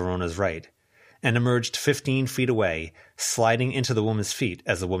off to Verona's right, and emerged 15 feet away, sliding into the woman's feet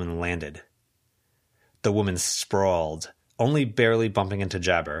as the woman landed. The woman sprawled, only barely bumping into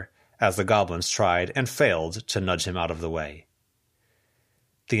Jabber, as the goblins tried and failed to nudge him out of the way.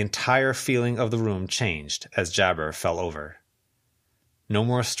 The entire feeling of the room changed as Jabber fell over. No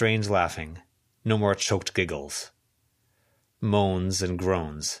more strange laughing, no more choked giggles. Moans and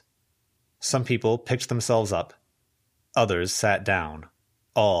groans. Some people picked themselves up. Others sat down.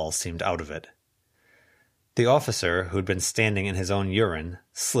 All seemed out of it. The officer, who'd been standing in his own urine,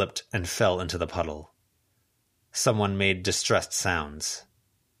 slipped and fell into the puddle. Someone made distressed sounds.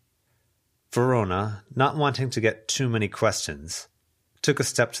 Verona, not wanting to get too many questions, took a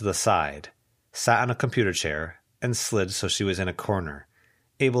step to the side, sat on a computer chair, and slid so she was in a corner,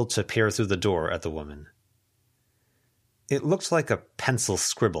 able to peer through the door at the woman. It looked like a pencil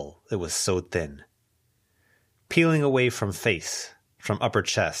scribble, it was so thin. Peeling away from face, from upper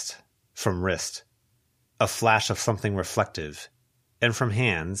chest, from wrist, a flash of something reflective, and from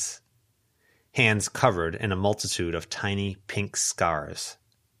hands covered in a multitude of tiny pink scars.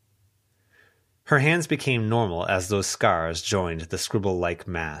 Her hands became normal as those scars joined the scribble-like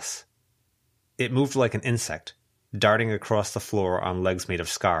mass. It moved like an insect, darting across the floor on legs made of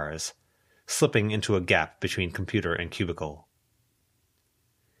scars, slipping into a gap between computer and cubicle.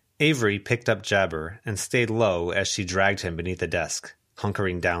 Avery picked up Jabber and stayed low as she dragged him beneath the desk,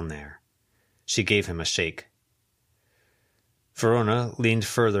 hunkering down there. She gave him a shake. Verona leaned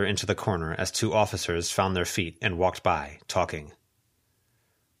further into the corner as two officers found their feet and walked by, talking.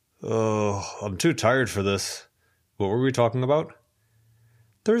 "Oh, I'm too tired for this. What were we talking about?"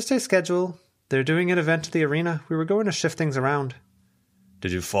 Thursday schedule. They're doing an event at the arena. We were going to shift things around.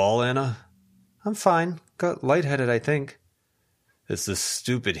 "Did you fall, Anna?" I'm fine. Got lightheaded, I think. "It's this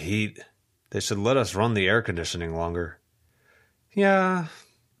stupid heat. They should let us run the air conditioning longer." Yeah.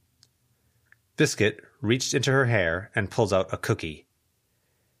 Biscuit reached into her hair and pulled out a cookie.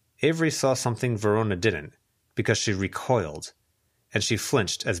 Avery saw something Verona didn't, because she recoiled, and she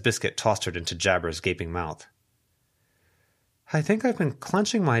flinched as Biscuit tossed her into Jabber's gaping mouth. I think I've been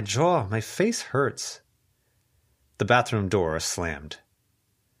clenching my jaw. My face hurts. The bathroom door slammed.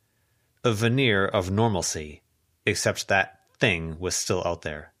 A veneer of normalcy, except that thing was still out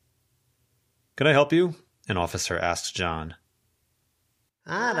there. "Can I help you?" an officer asked John.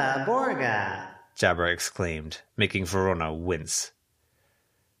 Ada Borga! Jabber exclaimed, making Verona wince.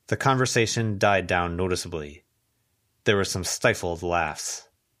 The conversation died down noticeably. There were some stifled laughs.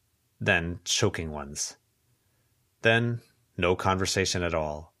 Then choking ones. Then no conversation at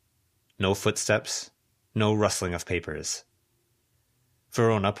all. No footsteps. No rustling of papers.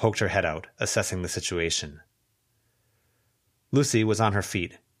 Verona poked her head out, assessing the situation. Lucy was on her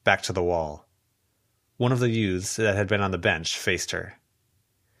feet, back to the wall. One of the youths that had been on the bench faced her.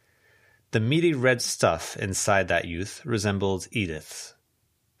 The meaty red stuff inside that youth resembled Edith's,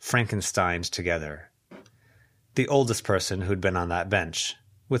 Frankensteined together. The oldest person who'd been on that bench,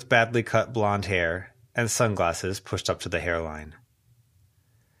 with badly cut blonde hair and sunglasses pushed up to the hairline.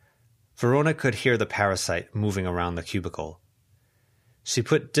 Verona could hear the parasite moving around the cubicle. She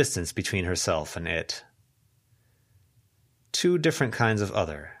put distance between herself and it. Two different kinds of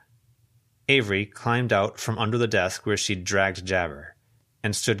other. Avery climbed out from under the desk where she'd dragged Jabber,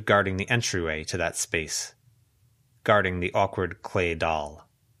 and stood guarding the entryway to that space, guarding the awkward clay doll.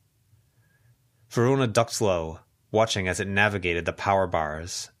 Verona ducked low, watching as it navigated the power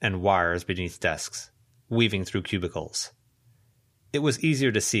bars and wires beneath desks, weaving through cubicles. It was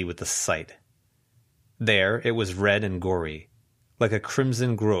easier to see with the sight. There it was red and gory, like a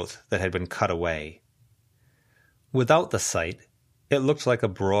crimson growth that had been cut away. Without the sight, it looked like a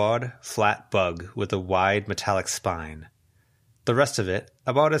broad, flat bug with a wide metallic spine. The rest of it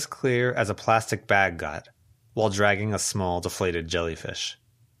about as clear as a plastic bag got, while dragging a small deflated jellyfish.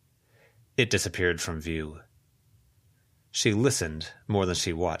 It disappeared from view. She listened more than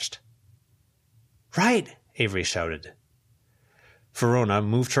she watched. "Right!" Avery shouted. Verona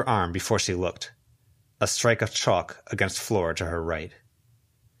moved her arm before she looked, a strike of chalk against floor to her right.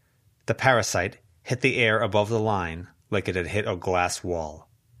 The parasite hit the air above the line like it had hit a glass wall.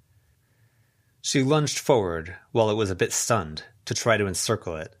 She lunged forward while it was a bit stunned to try to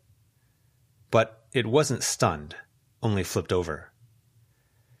encircle it. But it wasn't stunned, only flipped over.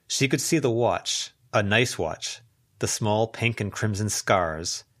 She could see the watch, a nice watch, the small pink and crimson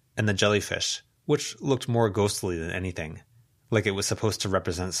scars, and the jellyfish, which looked more ghostly than anything, like it was supposed to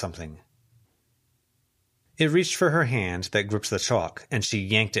represent something. It reached for her hand that gripped the chalk, and she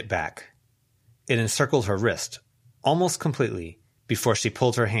yanked it back. It encircled her wrist, almost completely, before she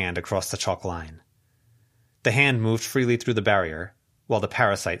pulled her hand across the chalk line. The hand moved freely through the barrier, while the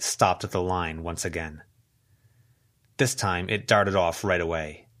parasite stopped at the line once again. This time it darted off right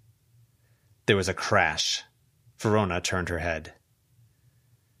away. There was a crash. Verona turned her head.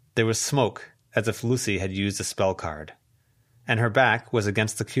 There was smoke, as if Lucy had used a spell card, and her back was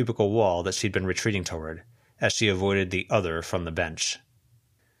against the cubicle wall that she'd been retreating toward, as she avoided the other from the bench.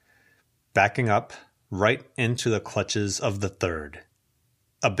 Backing up, right into the clutches of the third,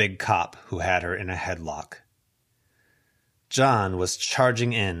 a big cop who had her in a headlock. John was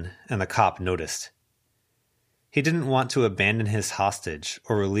charging in, and the cop noticed. He didn't want to abandon his hostage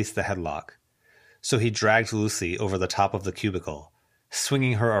or release the headlock, so he dragged Lucy over the top of the cubicle,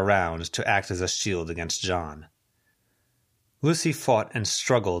 swinging her around to act as a shield against John. Lucy fought and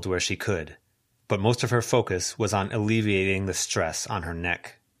struggled where she could, but most of her focus was on alleviating the stress on her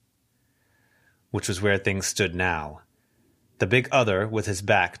neck. Which was where things stood now. The big other with his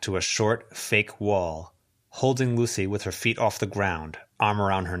back to a short, fake wall, holding Lucy with her feet off the ground, arm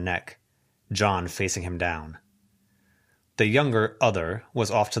around her neck, John facing him down. The younger other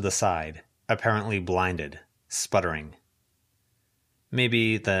was off to the side, apparently blinded, sputtering.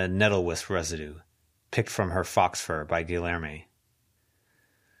 Maybe the nettle wisp residue, picked from her fox fur by Guilherme.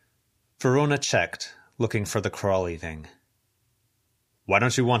 Verona checked, looking for the crawly thing. "Why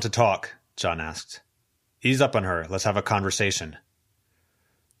don't you want to talk?" John asked. "Ease up on her, let's have a conversation."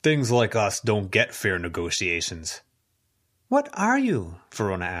 "Things like us don't get fair negotiations." "What are you?"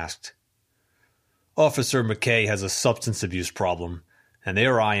 Verona asked. "Officer McKay has a substance abuse problem, and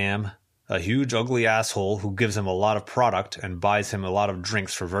there I am, a huge ugly asshole who gives him a lot of product and buys him a lot of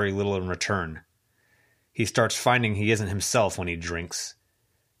drinks for very little in return. He starts finding he isn't himself when he drinks.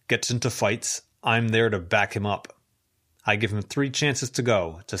 Gets into fights, I'm there to back him up. I give him 3 chances to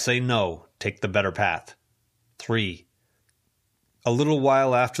go, to say no, take the better path. 3. A little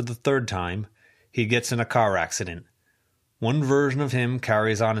while after the 3rd time, he gets in a car accident. One version of him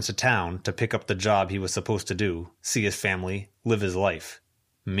carries on into town to pick up the job he was supposed to do, see his family, live his life.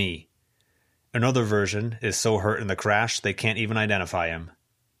 Me. Another version is so hurt in the crash they can't even identify him."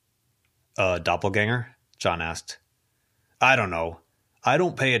 "A doppelganger?" John asked. "I don't know. I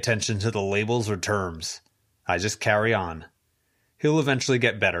don't pay attention to the labels or terms. I just carry on. He'll eventually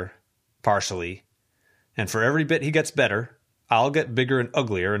get better, partially. And for every bit he gets better, I'll get bigger and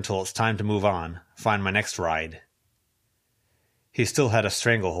uglier until it's time to move on, find my next ride." He still had a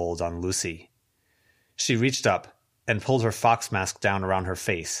stranglehold on Lucy. She reached up and pulled her fox mask down around her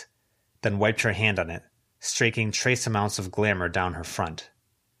face, then wiped her hand on it, streaking trace amounts of glamour down her front.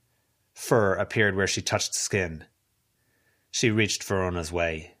 Fur appeared where she touched skin. She reached Verona's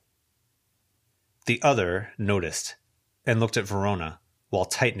way. The other noticed and looked at Verona while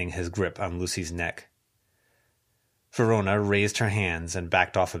tightening his grip on Lucy's neck. Verona raised her hands and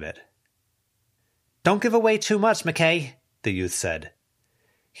backed off a bit. "Don't give away too much, McKay," the youth said.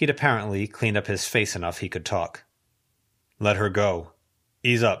 He'd apparently cleaned up his face enough he could talk. "Let her go.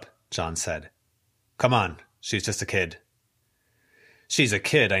 Ease up," John said. "Come on, she's just a kid." "She's a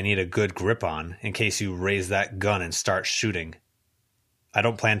kid I need a good grip on, in case you raise that gun and start shooting." "I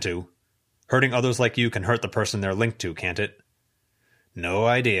don't plan to. Hurting others like you can hurt the person they're linked to, can't it?" "No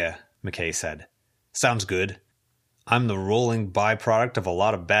idea," McKay said. "Sounds good. I'm the rolling byproduct of a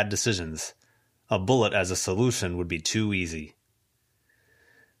lot of bad decisions. A bullet as a solution would be too easy."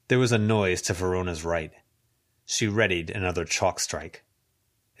 There was a noise to Verona's right. She readied another chalk strike.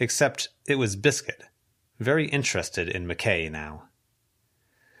 Except it was Biscuit, very interested in McKay now.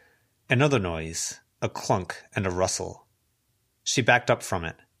 Another noise, a clunk and a rustle. She backed up from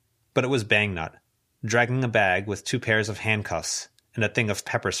it, but it was Bangnut, dragging a bag with 2 pairs of handcuffs and a thing of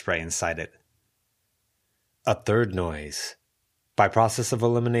pepper spray inside it. A third noise. By process of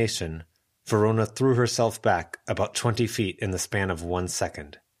elimination, Verona threw herself back about 20 feet in the span of 1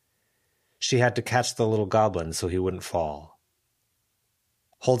 second. She had to catch the little goblin so he wouldn't fall.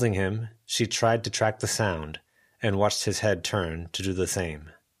 Holding him, she tried to track the sound and watched his head turn to do the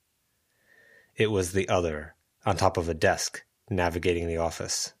same. It was the other, on top of a desk, navigating the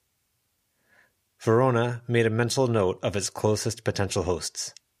office. Verona made a mental note of its closest potential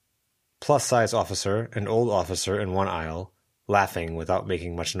hosts. Plus-size officer and old officer in one aisle, laughing without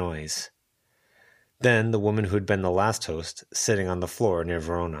making much noise. Then the woman who'd been the last host, sitting on the floor near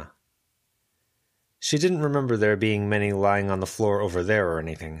Verona. She didn't remember there being many lying on the floor over there or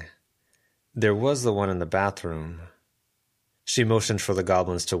anything. There was the one in the bathroom. She motioned for the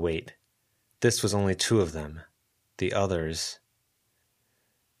goblins to wait. This was only 2 of them. The others...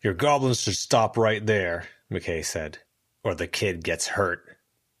 "Your goblins should stop right there," McKay said, "or the kid gets hurt."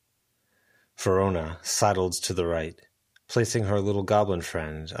 Verona sidled to the right, placing her little goblin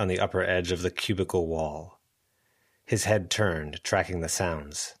friend on the upper edge of the cubicle wall. His head turned, tracking the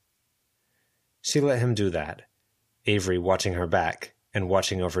sounds. She let him do that, Avery watching her back and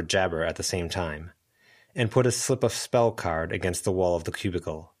watching over Jabber at the same time, and put a slip of spell card against the wall of the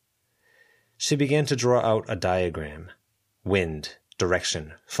cubicle. She began to draw out a diagram. Wind,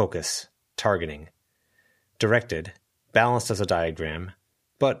 direction, focus, targeting. Directed, balanced as a diagram,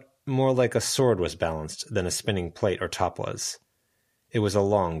 but more like a sword was balanced than a spinning plate or top was. It was a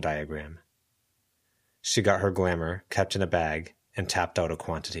long diagram. She got her glamour, kept in a bag, and tapped out a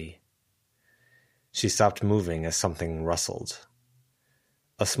quantity. She stopped moving as something rustled.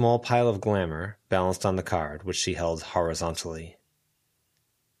 A small pile of glamour balanced on the card, which she held horizontally.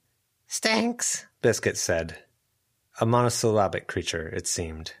 "Stinks," Biscuit said. A monosyllabic creature, it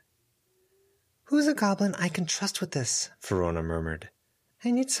seemed. "Who's a goblin I can trust with this?" Verona murmured.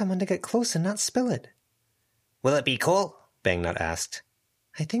 "I need someone to get close and not spill it." Will it be cool? Bangnut asked.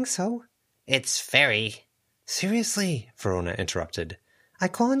 "I think so." It's very. Seriously, Verona interrupted. "I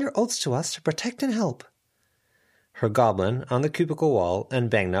call on your oaths to us to protect and help." Her goblin on the cubicle wall and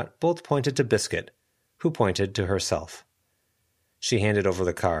Bangnut both pointed to Biscuit, who pointed to herself. She handed over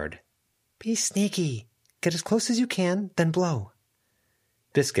the card. "Be sneaky. Get as close as you can, then blow."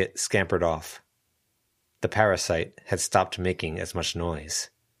 Biscuit scampered off. The parasite had stopped making as much noise.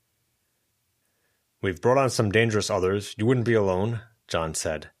 "We've brought on some dangerous others. You wouldn't be alone," John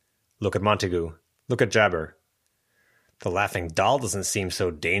said. "Look at Montague. Look at Jabber." "The laughing doll doesn't seem so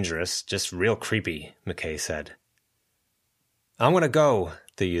dangerous, just real creepy," McKay said. "I'm gonna go,"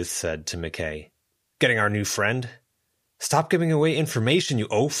 the youth said to McKay. "Getting our new friend?" "Stop giving away information, you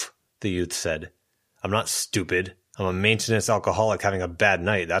oaf," the youth said. "I'm not stupid. I'm a maintenance alcoholic having a bad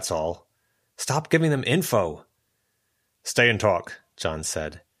night, that's all. Stop giving them info." "Stay and talk," John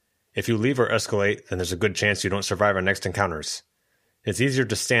said. "If you leave or escalate, then there's a good chance you don't survive our next encounters. It's easier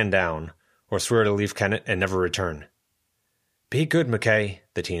to stand down, or swear to leave Kennet and never return." "Be good, McKay,"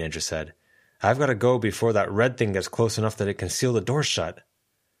 the teenager said. "I've got to go before that red thing gets close enough that it can seal the door shut."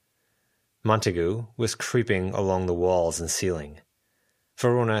 Montague was creeping along the walls and ceiling.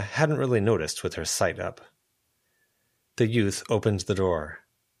 Verona hadn't really noticed with her sight up. The youth opened the door.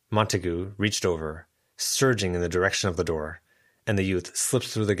 Montague reached over, surging in the direction of the door, and the youth slipped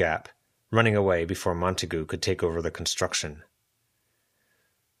through the gap, running away before Montague could take over the construction.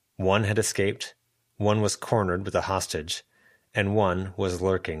 One had escaped, one was cornered with a hostage, and one was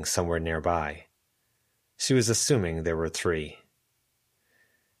lurking somewhere nearby. She was assuming there were 3.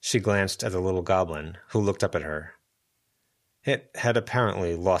 She glanced at the little goblin, who looked up at her. It had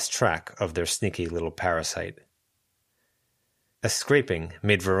apparently lost track of their sneaky little parasite. A scraping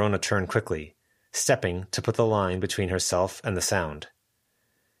made Verona turn quickly, stepping to put the line between herself and the sound.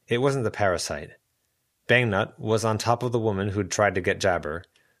 It wasn't the parasite. Bangnut was on top of the woman who'd tried to get Jabber,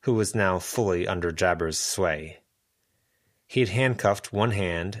 who was now fully under Jabber's sway. He'd handcuffed one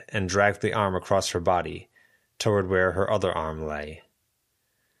hand and dragged the arm across her body, toward where her other arm lay.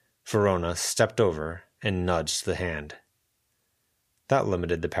 Verona stepped over and nudged the hand. That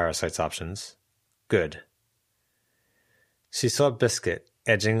limited the parasite's options. Good. She saw Biscuit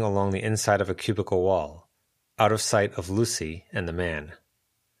edging along the inside of a cubicle wall, out of sight of Lucy and the man.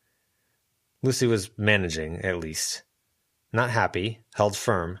 Lucy was managing, at least. Not happy, held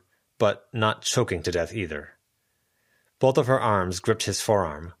firm, but not choking to death either. Both of her arms gripped his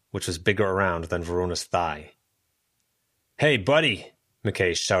forearm, which was bigger around than Verona's thigh. "Hey, buddy!"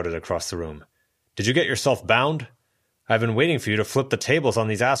 McKay shouted across the room. "Did you get yourself bound? I've been waiting for you to flip the tables on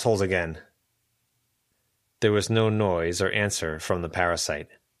these assholes again." There was no noise or answer from the parasite.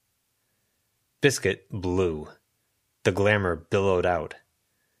 Biscuit blew. The glamour billowed out,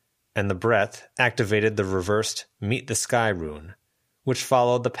 and the breath activated the reversed Meet the Sky rune, which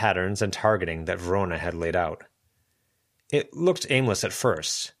followed the patterns and targeting that Verona had laid out. It looked aimless at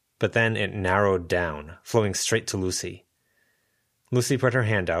first, but then it narrowed down, flowing straight to Lucy. Lucy put her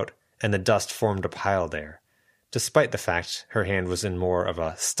hand out, and the dust formed a pile there, despite the fact her hand was in more of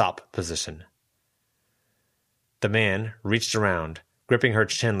a stop position. The man reached around, gripping her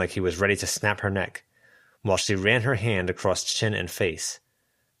chin like he was ready to snap her neck, while she ran her hand across chin and face,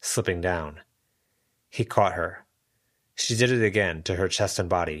 slipping down. He caught her. She did it again to her chest and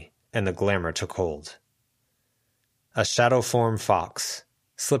body, and the glamour took hold. A shadow-form fox,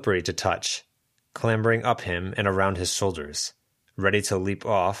 slippery to touch, clambering up him and around his shoulders, ready to leap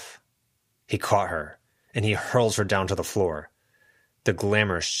off. He caught her, and he hurled her down to the floor. The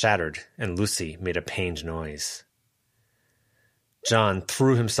glamour shattered, and Lucy made a pained noise. John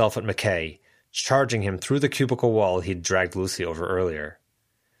threw himself at McKay, charging him through the cubicle wall he'd dragged Lucy over earlier.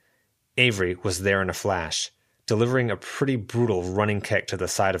 Avery was there in a flash, delivering a pretty brutal running kick to the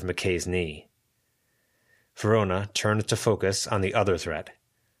side of McKay's knee. Verona turned to focus on the other threat.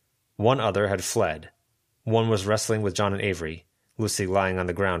 One other had fled. One was wrestling with John and Avery, Lucy lying on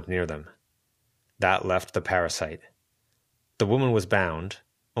the ground near them. That left the parasite. The woman was bound.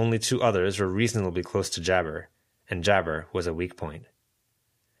 Only 2 others were reasonably close to Jabber, and Jabber was a weak point.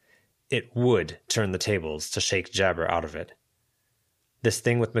 It would turn the tables to shake Jabber out of it. This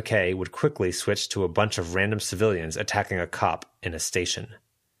thing with McKay would quickly switch to a bunch of random civilians attacking a cop in a station.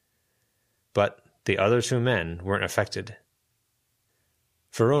 But the other 2 men weren't affected.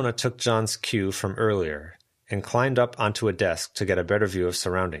 Verona took John's cue from earlier and climbed up onto a desk to get a better view of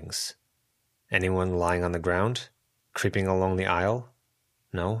surroundings. Anyone lying on the ground? Creeping along the aisle?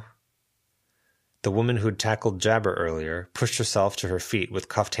 No. The woman who'd tackled Jabber earlier pushed herself to her feet with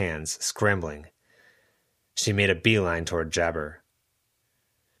cuffed hands, scrambling. She made a beeline toward Jabber.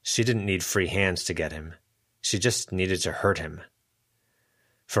 She didn't need free hands to get him. She just needed to hurt him.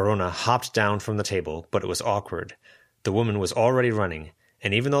 Verona hopped down from the table, but it was awkward. The woman was already running,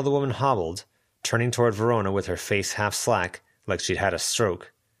 and even though the woman hobbled, turning toward Verona with her face half slack, like she'd had a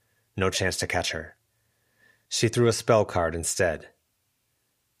stroke, no chance to catch her. She threw a spell card instead.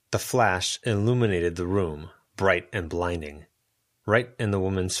 The flash illuminated the room, bright and blinding, right in the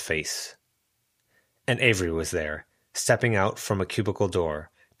woman's face. And Avery was there, stepping out from a cubicle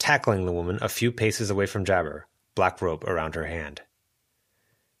door, tackling the woman a few paces away from Jabber, black rope around her hand.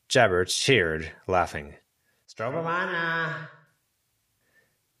 Jabber cheered, laughing. Strobomana!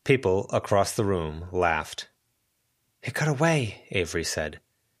 People across the room laughed. It got away, Avery said.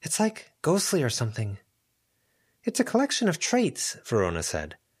 It's like ghostly or something. It's a collection of traits, Verona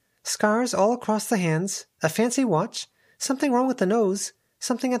said. Scars all across the hands, a fancy watch, something wrong with the nose,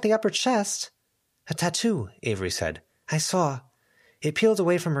 something at the upper chest. A tattoo, Avery said. I saw. It peeled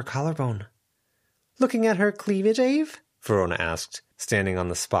away from her collarbone. Looking at her cleavage, Ave? Verona asked, standing on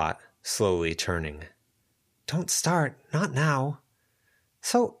the spot, slowly turning. Don't start, not now.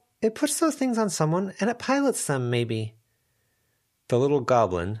 So, it puts those things on someone and it pilots them, maybe. The little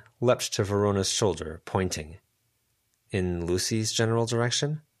goblin leapt to Verona's shoulder, pointing. In Lucy's general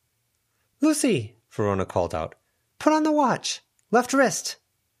direction? Lucy, Verona called out. Put on the watch. Left wrist.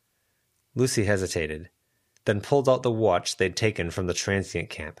 Lucy hesitated, then pulled out the watch they'd taken from the transient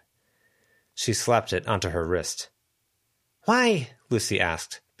camp. She slapped it onto her wrist. Why? Lucy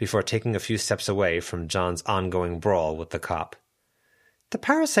asked, before taking a few steps away from John's ongoing brawl with the cop. The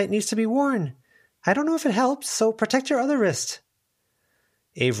parasite needs to be worn. I don't know if it helps, so protect your other wrist.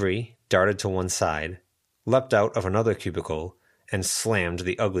 Avery darted to one side, leapt out of another cubicle, and slammed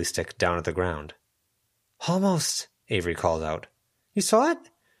the ugly stick down at the ground. Almost, Avery called out. You saw it?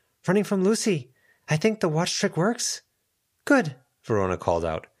 Running from Lucy. I think the watch trick works. Good, Verona called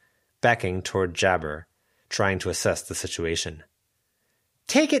out, backing toward Jabber, trying to assess the situation.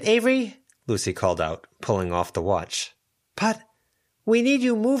 Take it, Avery, Lucy called out, pulling off the watch. But we need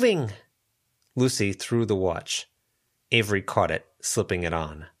you moving. Lucy threw the watch. Avery caught it, slipping it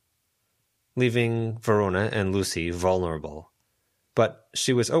on, leaving Verona and Lucy vulnerable. But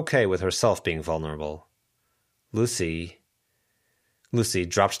she was okay with herself being vulnerable. Lucy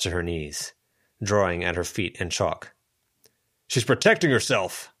dropped to her knees, drawing at her feet in chalk. She's protecting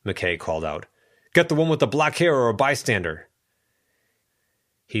herself, McKay called out. Get the one with the black hair or a bystander.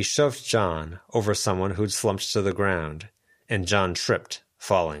 He shoved John over someone who'd slumped to the ground, and John tripped,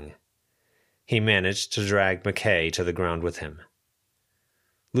 falling. He managed to drag McKay to the ground with him.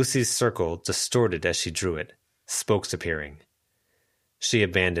 Lucy's circle distorted as she drew it, spokes appearing. She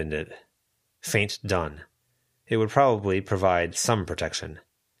abandoned it. Feint done. It would probably provide some protection.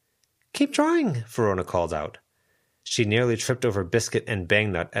 Keep drawing, Verona called out. She nearly tripped over Biscuit and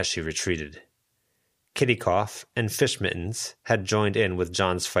Bangnut as she retreated. Kittycough and Fish Mittens had joined in with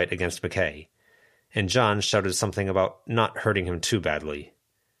John's fight against McKay, and John shouted something about not hurting him too badly.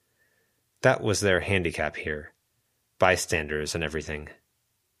 That was their handicap here. Bystanders and everything.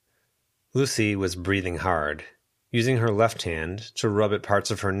 Lucy was breathing hard, using her left hand to rub at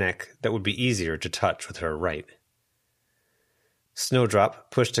parts of her neck that would be easier to touch with her right.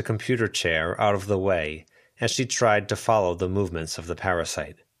 Snowdrop pushed a computer chair out of the way as she tried to follow the movements of the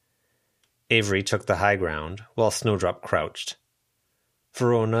parasite. Avery took the high ground, while Snowdrop crouched.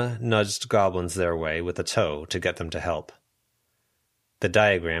 Verona nudged goblins their way with a toe to get them to help. The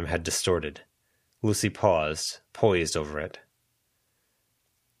diagram had distorted. Lucy paused, poised over it.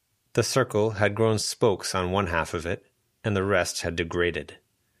 The circle had grown spokes on one half of it, and the rest had degraded.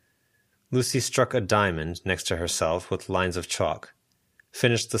 Lucy struck a diamond next to herself with lines of chalk,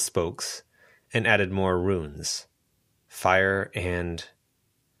 finished the spokes, and added more runes. Fire and...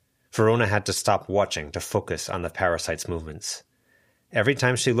 Verona had to stop watching to focus on the parasite's movements. Every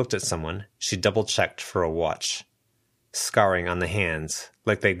time she looked at someone, she double-checked for a watch. Scarring on the hands,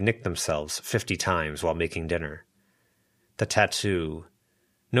 like they'd nicked themselves 50 times while making dinner. The tattoo...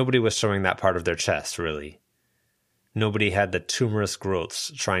 Nobody was showing that part of their chest, really. Nobody had the tumorous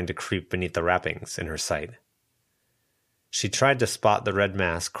growths trying to creep beneath the wrappings in her sight. She tried to spot the red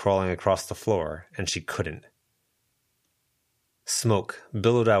mass crawling across the floor, and she couldn't. Smoke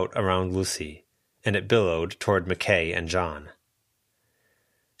billowed out around Lucy, and it billowed toward McKay and John.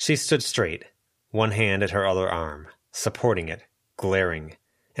 She stood straight, one hand at her other arm, supporting it, glaring,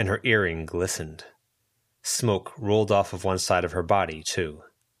 and her earring glistened. Smoke rolled off of one side of her body, too.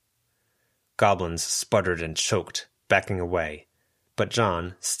 Goblins sputtered and choked, backing away, but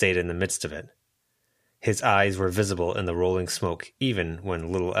John stayed in the midst of it. His eyes were visible in the rolling smoke even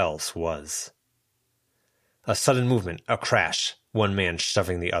when little else was. A sudden movement, a crash, one man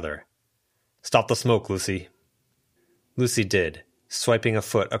shoving the other. "Stop the smoke, Lucy." Lucy did, swiping a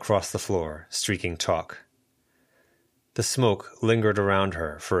foot across the floor, streaking chalk. The smoke lingered around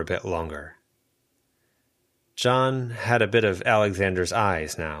her for a bit longer. John had a bit of Alexander's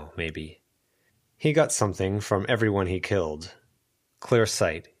eyes now, maybe. He got something from everyone he killed. Clear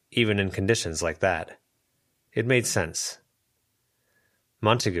sight, even in conditions like that. It made sense.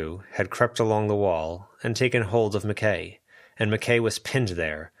 Montague had crept along the wall and taken hold of McKay, and McKay was pinned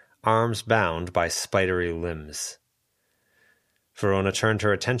there, arms bound by spidery limbs. Verona turned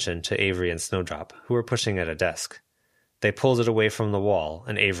her attention to Avery and Snowdrop, who were pushing at a desk. They pulled it away from the wall,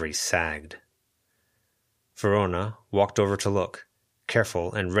 and Avery sagged. Verona walked over to look,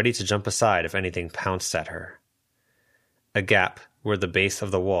 careful and ready to jump aside if anything pounced at her. A gap where the base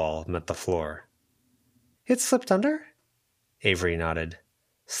of the wall met the floor. "It slipped under?" Avery nodded.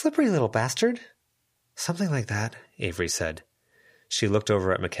 "Slippery little bastard." "Something like that," Avery said. She looked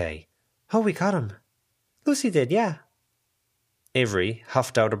over at McKay. "Oh, we got him." "Lucy did, yeah." Avery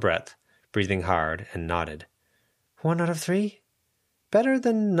huffed out a breath, breathing hard, and nodded. 1 out of 3? Better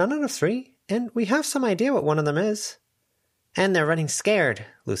than none out of 3, and we have some idea what one of them is. "And they're running scared,"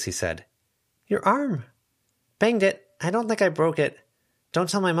 Lucy said. "Your arm." "Banged it. I don't think I broke it. Don't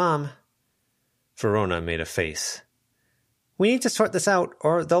tell my mom." Verona made a face. "We need to sort this out,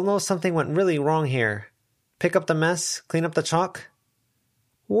 or they'll know something went really wrong here. Pick up the mess, clean up the chalk."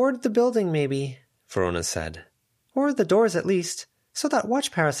 "Ward the building, maybe," Verona said. "Or the doors, at least, so that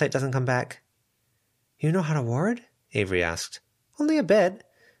watch parasite doesn't come back." "You know how to ward?" Avery asked. "Only a bit.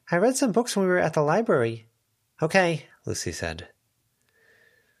 I read some books when we were at the library." "Okay," Lucy said.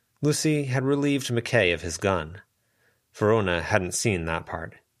 Lucy had relieved McKay of his gun. Verona hadn't seen that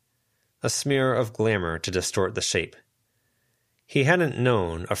part. A smear of glamour to distort the shape. He hadn't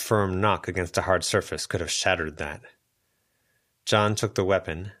known a firm knock against a hard surface could have shattered that. John took the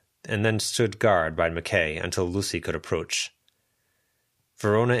weapon, and then stood guard by McKay until Lucy could approach.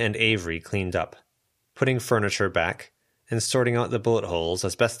 Verona and Avery cleaned up, putting furniture back and sorting out the bullet holes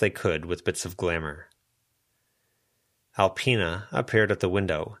as best they could with bits of glamour. Alpina appeared at the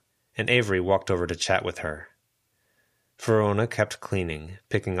window, and Avery walked over to chat with her. Verona kept cleaning,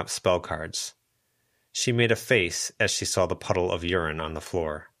 picking up spell cards. She made a face as she saw the puddle of urine on the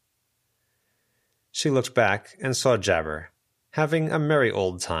floor. She looked back and saw Jabber, having a merry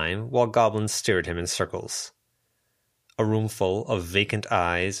old time while goblins steered him in circles. A room full of vacant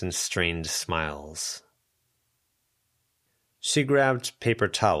eyes and strained smiles. She grabbed paper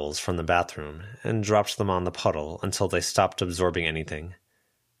towels from the bathroom and dropped them on the puddle until they stopped absorbing anything,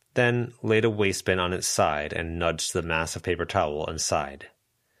 then laid a wastebin on its side and nudged the mass of paper towel inside.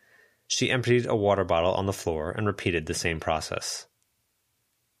 She emptied a water bottle on the floor and repeated the same process.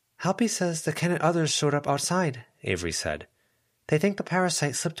 "Halpy says the Kennett others showed up outside," Avery said. "They think the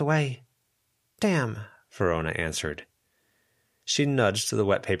parasite slipped away." "Damn," Verona answered. She nudged the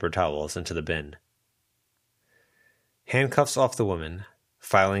wet paper towels into the bin. Handcuffs off the woman,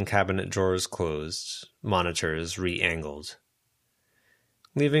 filing cabinet drawers closed, monitors re-angled.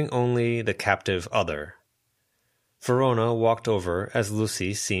 Leaving only the captive other. Verona walked over as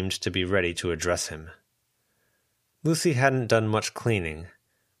Lucy seemed to be ready to address him. Lucy hadn't done much cleaning,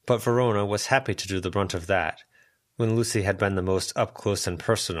 but Verona was happy to do the brunt of that, when Lucy had been the most up-close and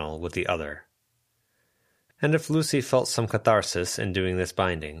personal with the other. And if Lucy felt some catharsis in doing this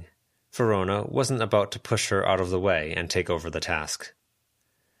binding, Verona wasn't about to push her out of the way and take over the task.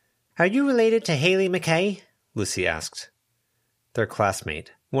 "Are you related to Haley McKay?" Lucy asked. Their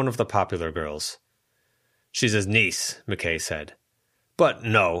classmate, one of the popular girls. "She's his niece," McKay said. "But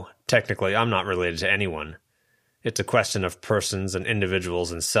no, technically I'm not related to anyone. It's a question of persons and individuals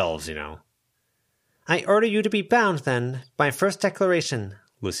themselves, you know." "I order you to be bound, then, by first declaration,"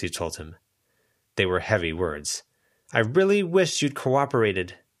 Lucy told him. They were heavy words. "I really wish you'd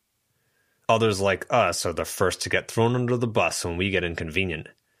cooperated." "Others like us are the first to get thrown under the bus when we get inconvenient.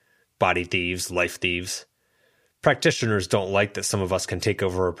 Body thieves, life thieves. Practitioners don't like that some of us can take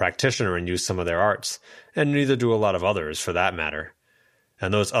over a practitioner and use some of their arts, and neither do a lot of others, for that matter.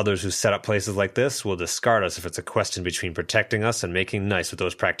 And those others who set up places like this will discard us if it's a question between protecting us and making nice with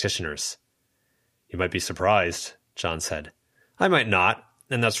those practitioners." "You might be surprised," John said. "I might not,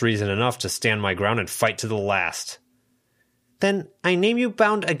 and that's reason enough to stand my ground and fight to the last." "Then I name you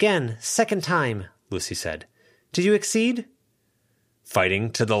bound again, second time," Lucy said. "Do you accede?"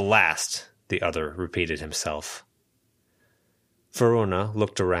 "Fighting to the last," the other repeated himself. Verona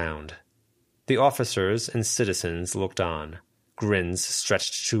looked around. The officers and citizens looked on, grins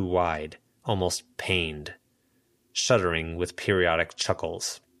stretched too wide, almost pained, shuddering with periodic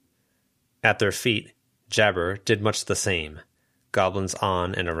chuckles. At their feet, Jabber did much the same, goblins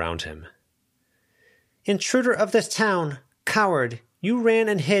on and around him. Intruder of this town, coward, you ran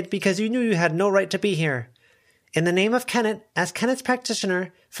and hid because you knew you had no right to be here. In the name of Kennet, as Kennet's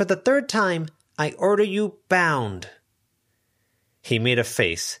practitioner, for the 3rd time, I order you bound. He made a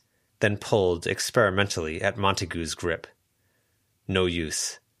face, then pulled experimentally at Montague's grip. No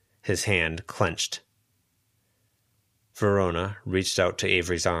use. His hand clenched. Verona reached out to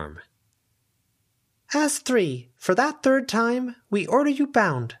Avery's arm. As 3, for that 3rd time, we order you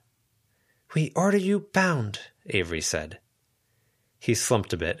bound. We order you bound, Avery said. He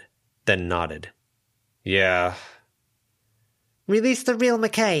slumped a bit, then nodded. Yeah. Release the real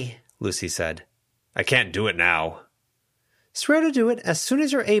McKay, Lucy said. I can't do it now. Swear to do it as soon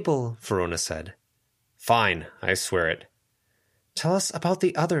as you're able, Verona said. Fine, I swear it. Tell us about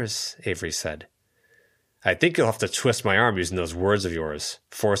the others, Avery said. I think you'll have to twist my arm using those words of yours.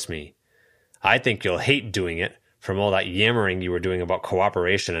 Force me. I think you'll hate doing it from all that yammering you were doing about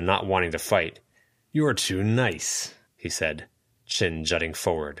cooperation and not wanting to fight. You're too nice, he said, chin jutting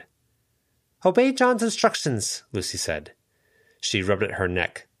forward. Obey John's instructions, Lucy said. She rubbed at her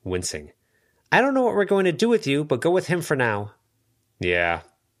neck, wincing. I don't know what we're going to do with you, but go with him for now. Yeah.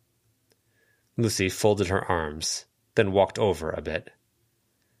 Lucy folded her arms, then walked over a bit.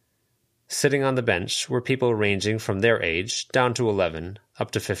 Sitting on the bench were people ranging from their age down to 11,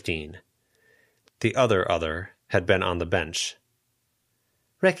 up to 15. The other had been on the bench.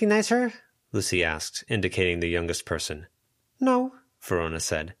 Recognize her? Lucy asked, indicating the youngest person. No, Verona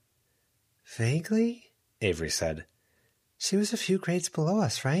said. Vaguely, Avery said. She was a few grades below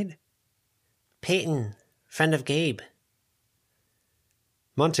us, right? Peyton, friend of Gabe.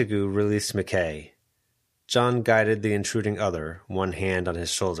 Montague released McKay. John guided the intruding other, one hand on his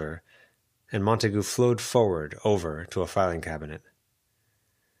shoulder, and Montague flowed forward over to a filing cabinet.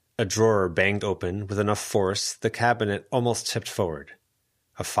 A drawer banged open with enough force the cabinet almost tipped forward.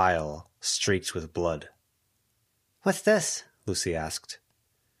 A file streaked with blood. What's this? Lucy asked.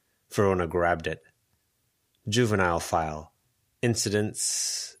 Verona grabbed it. Juvenile file.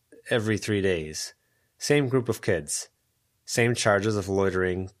 Incidents every 3 days. Same group of kids. Same charges of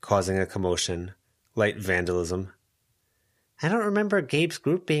loitering, causing a commotion, light vandalism. I don't remember Gabe's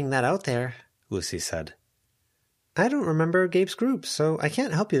group being that out there, Lucy said. I don't remember Gabe's group, so I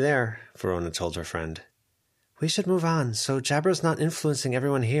can't help you there, Verona told her friend. We should move on, so Jabber's not influencing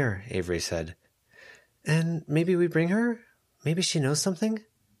everyone here, Avery said. And maybe we bring her? Maybe she knows something?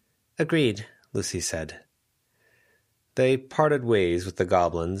 Agreed, Lucy said. They parted ways with the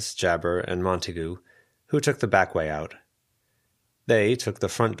goblins, Jabber and Montague, who took the back way out. They took the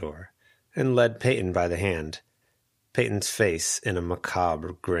front door, and led Peyton by the hand, Peyton's face in a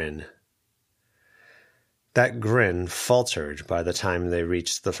macabre grin. That grin faltered by the time they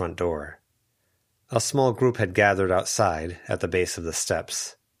reached the front door. A small group had gathered outside at the base of the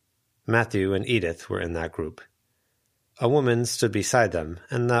steps. Matthew and Edith were in that group. A woman stood beside them,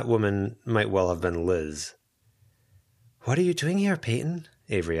 and that woman might well have been Liz. What are you doing here, Peyton?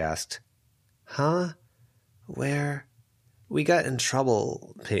 Avery asked. Huh? Where? We got in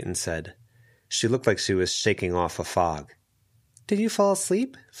trouble, Peyton said. She looked like she was shaking off a fog. Did you fall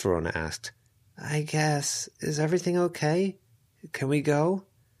asleep? Verona asked. I guess. Is everything okay? Can we go?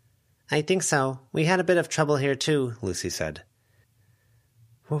 I think so. We had a bit of trouble here, too, Lucy said.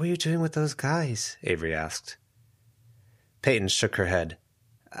 What were you doing with those guys? Avery asked. Peyton shook her head.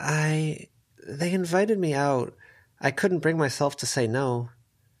 They invited me out. I couldn't bring myself to say no.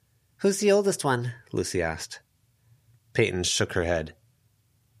 Who's the oldest one? Lucy asked. Peyton shook her head.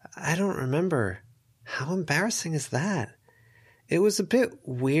 I don't remember. How embarrassing is that? It was a bit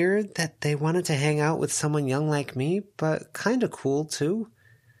weird that they wanted to hang out with someone young like me, but kind of cool too.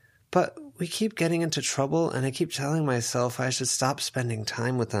 But we keep getting into trouble, and I keep telling myself I should stop spending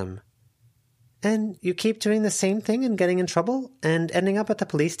time with them. And you keep doing the same thing and getting in trouble, and ending up at the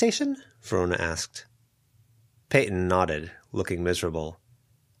police station? Verona asked. Peyton nodded, looking miserable.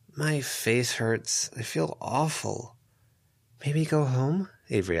 My face hurts. I feel awful. Maybe go home?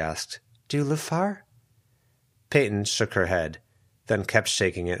 Avery asked. Do you live far? Peyton shook her head, then kept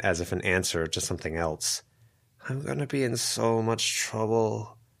shaking it as if in answer to something else. I'm going to be in so much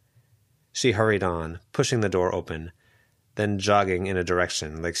trouble. She hurried on, pushing the door open, then jogging in a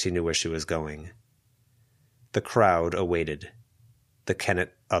direction like she knew where she was going. The crowd awaited. The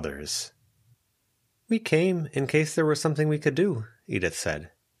Kennet others. We came in case there was something we could do, Edith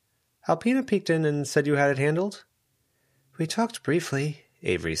said. Alpina peeked in and said you had it handled? We talked briefly,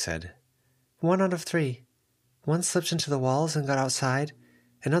 Avery said. 1 out of 3. One slipped into the walls and got outside,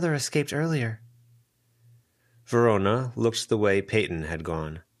 Another escaped earlier. Verona looked the way Peyton had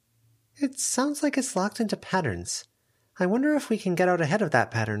gone. It sounds like it's locked into patterns. I wonder if we can get out ahead of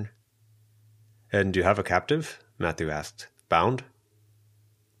that pattern. And you have a captive? Matthew asked. Bound?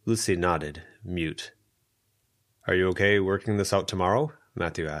 Lucy nodded, mute. Are you okay working this out tomorrow?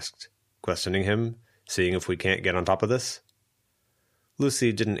 Matthew asked, questioning him, seeing if we can't get on top of this.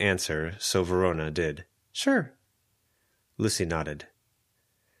 Lucy didn't answer, so Verona did. Sure. Lucy nodded.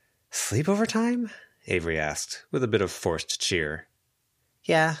 Sleepover time? Avery asked, with a bit of forced cheer.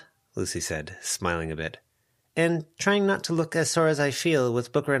 Yeah, Lucy said, smiling a bit. And trying not to look as sore as I feel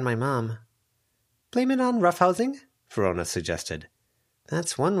with Booker and my mom. Blame it on roughhousing? Verona suggested.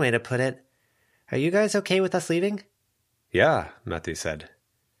 That's one way to put it. Are you guys okay with us leaving? Yeah, Matthew said.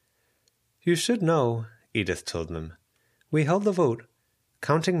 You should know, Edith told them. We held the vote.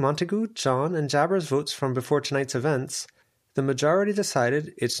 Counting Montague, John, and Jabber's votes from before tonight's events, the majority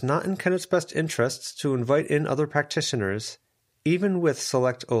decided it's not in Kenneth's best interests to invite in other practitioners, even with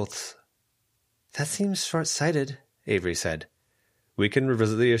select oaths. That seems short-sighted, Avery said. We can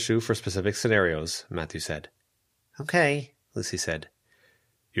revisit the issue for specific scenarios, Matthew said. Okay, Lucy said.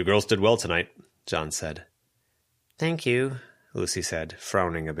 You girls did well tonight, John said. Thank you, Lucy said,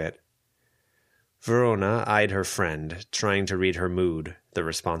 frowning a bit. Verona eyed her friend, trying to read her mood, the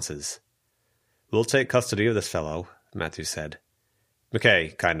responses. We'll take custody of this fellow, Matthew said.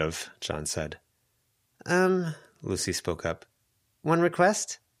 McKay, kind of, John said. Lucy spoke up. One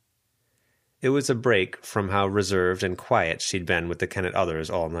request? It was a break from how reserved and quiet she'd been with the Kennett others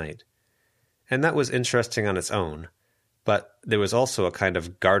all night. And that was interesting on its own, but there was also a kind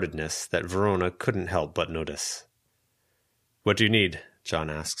of guardedness that Verona couldn't help but notice. What do you need? John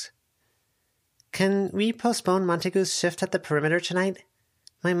asked. Can we postpone Montague's shift at the perimeter tonight?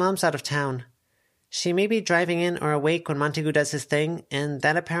 My mom's out of town. She may be driving in or awake when Montague does his thing, and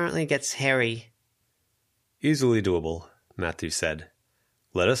that apparently gets hairy. Easily doable, Matthew said.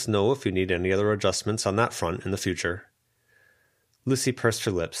 Let us know if you need any other adjustments on that front in the future. Lucy pursed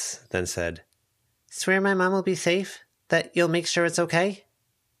her lips, then said, Swear my mom will be safe? That you'll make sure it's okay?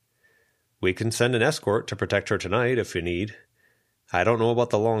 We can send an escort to protect her tonight if you need. I don't know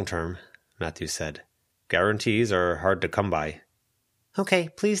about the long term, Matthew said. Guarantees are hard to come by. Okay,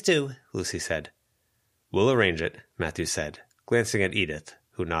 please do, Lucy said. We'll arrange it, Matthew said, glancing at Edith,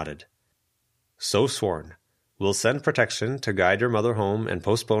 who nodded. So sworn. We'll send protection to guide your mother home and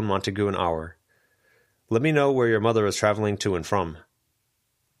postpone Montague an hour. Let me know where your mother is traveling to and from.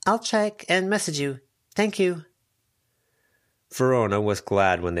 I'll check and message you. Thank you. Verona was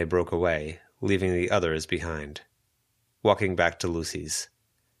glad when they broke away, leaving the others behind. Walking back to Lucy's.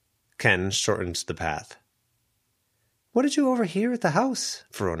 Ken shortened the path. What did you overhear at the house?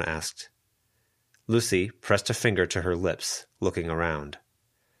 Verona asked. Lucy pressed a finger to her lips, looking around.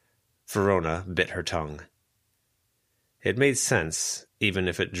 Verona bit her tongue. It made sense, even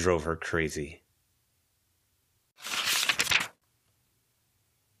if it drove her crazy.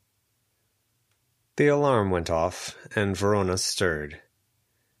 The alarm went off, and Verona stirred.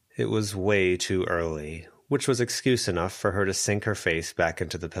 It was way too early, which was excuse enough for her to sink her face back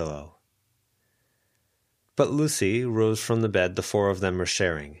into the pillow. But Lucy rose from the bed the four of them were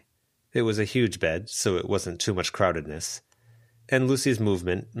sharing. It was a huge bed, so it wasn't too much crowdedness, and Lucy's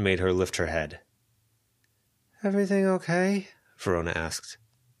movement made her lift her head. Everything okay? Verona asked.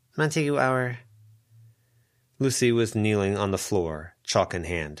 Montague hour. Lucy was kneeling on the floor, chalk in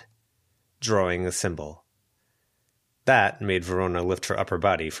hand, drawing a symbol. That made Verona lift her upper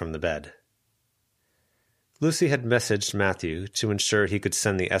body from the bed. Lucy had messaged Matthew to ensure he could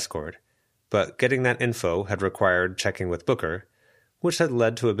send the escort, but getting that info had required checking with Booker, which had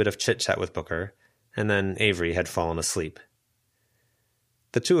led to a bit of chit-chat with Booker, and then Avery had fallen asleep.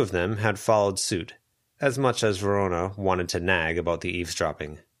 The two of them had followed suit, as much as Verona wanted to nag about the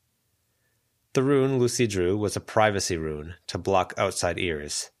eavesdropping. The rune Lucy drew was a privacy rune to block outside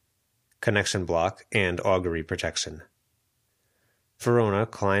ears, connection block, and augury protection. Verona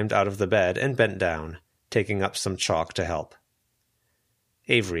climbed out of the bed and bent down, taking up some chalk to help.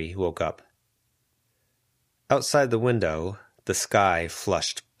 Avery woke up. Outside the window, the sky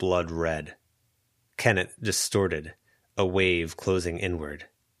flushed blood red. Kennett distorted, a wave closing inward.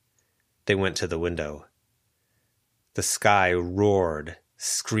 They went to the window. The sky roared,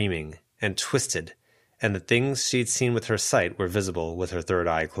 screaming, and twisted, and the things she'd seen with her sight were visible with her third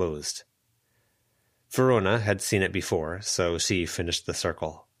eye closed. Verona had seen it before, so she finished the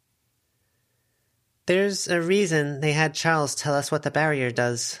circle. There's a reason they had Charles tell us what the barrier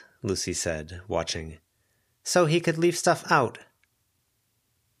does, Lucy said, watching. So he could leave stuff out.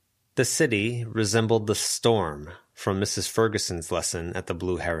 The city resembled the storm from Mrs. Ferguson's lesson at the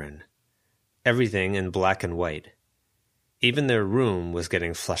Blue Heron. Everything in black and white. Even their room was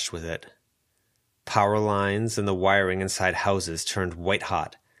getting flushed with it. Power lines and the wiring inside houses turned white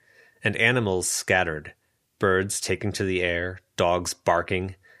hot, and animals scattered, birds taking to the air, dogs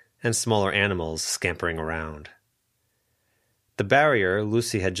barking, and smaller animals scampering around. The barrier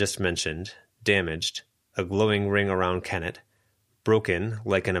Lucy had just mentioned, damaged, a glowing ring around Kennet, broken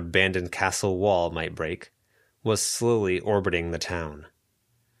like an abandoned castle wall might break, was slowly orbiting the town.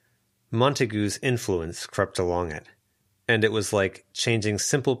 Montague's influence crept along it, and it was like changing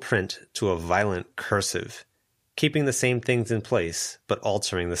simple print to a violent cursive, keeping the same things in place but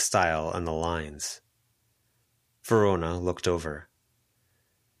altering the style and the lines. Verona looked over.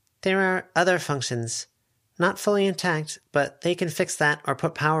 There are other functions. Not fully intact, but they can fix that or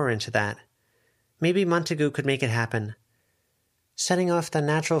put power into that. Maybe Montague could make it happen. Setting off the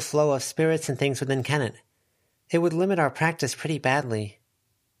natural flow of spirits and things within Kennet. It would limit our practice pretty badly.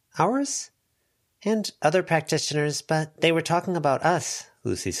 Ours? And other practitioners, but they were talking about us,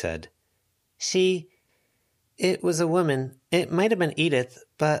 Lucy said. It was a woman. It might have been Edith,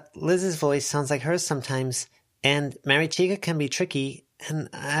 but Liz's voice sounds like hers sometimes, and Marichica can be tricky, and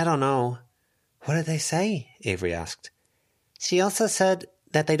I don't know. What did they say? Avery asked. She also said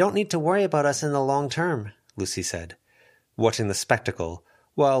that they don't need to worry about us in the long term, Lucy said, watching the spectacle,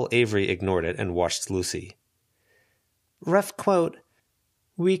 while Avery ignored it and watched Lucy. Rough quote,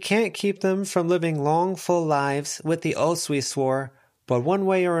 "We can't keep them from living long, full lives with the oaths we swore, but one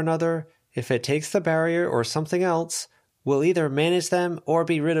way or another, if it takes the barrier or something else, we'll either manage them or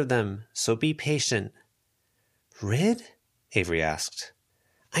be rid of them, so be patient." Rid? Avery asked.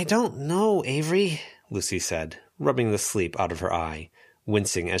 I don't know, Avery, Lucy said, rubbing the sleep out of her eye,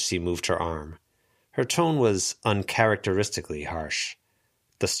 wincing as she moved her arm. Her tone was uncharacteristically harsh,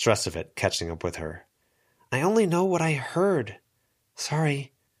 the stress of it catching up with her. I only know what I heard.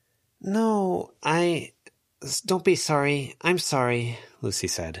 Sorry. No, Don't be sorry. I'm sorry, Lucy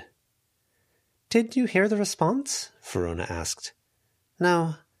said. Did you hear the response? Verona asked.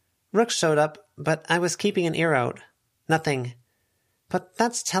 No. Rook showed up, but I was keeping an ear out. Nothing. But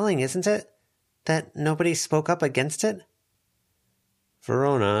that's telling, isn't it? That nobody spoke up against it?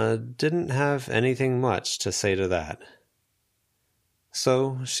 Verona didn't have anything much to say to that.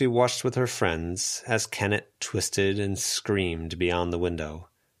 So she watched with her friends as Kennet twisted and screamed beyond the window,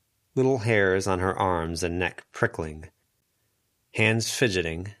 little hairs on her arms and neck prickling, hands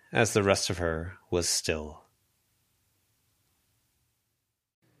fidgeting as the rest of her was still.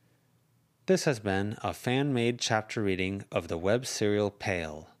 This has been a fan-made chapter reading of the web serial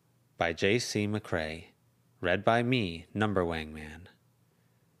Pale by J.C. McCrae, read by me, Numberwangman.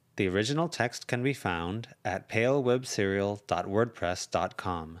 The original text can be found at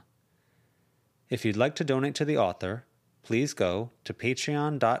palewebserial.wordpress.com. If you'd like to donate to the author, please go to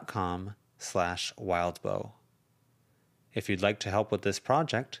patreon.com/wildbow. If you'd like to help with this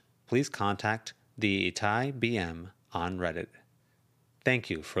project, please contact the Itai BM on Reddit. Thank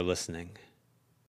you for listening.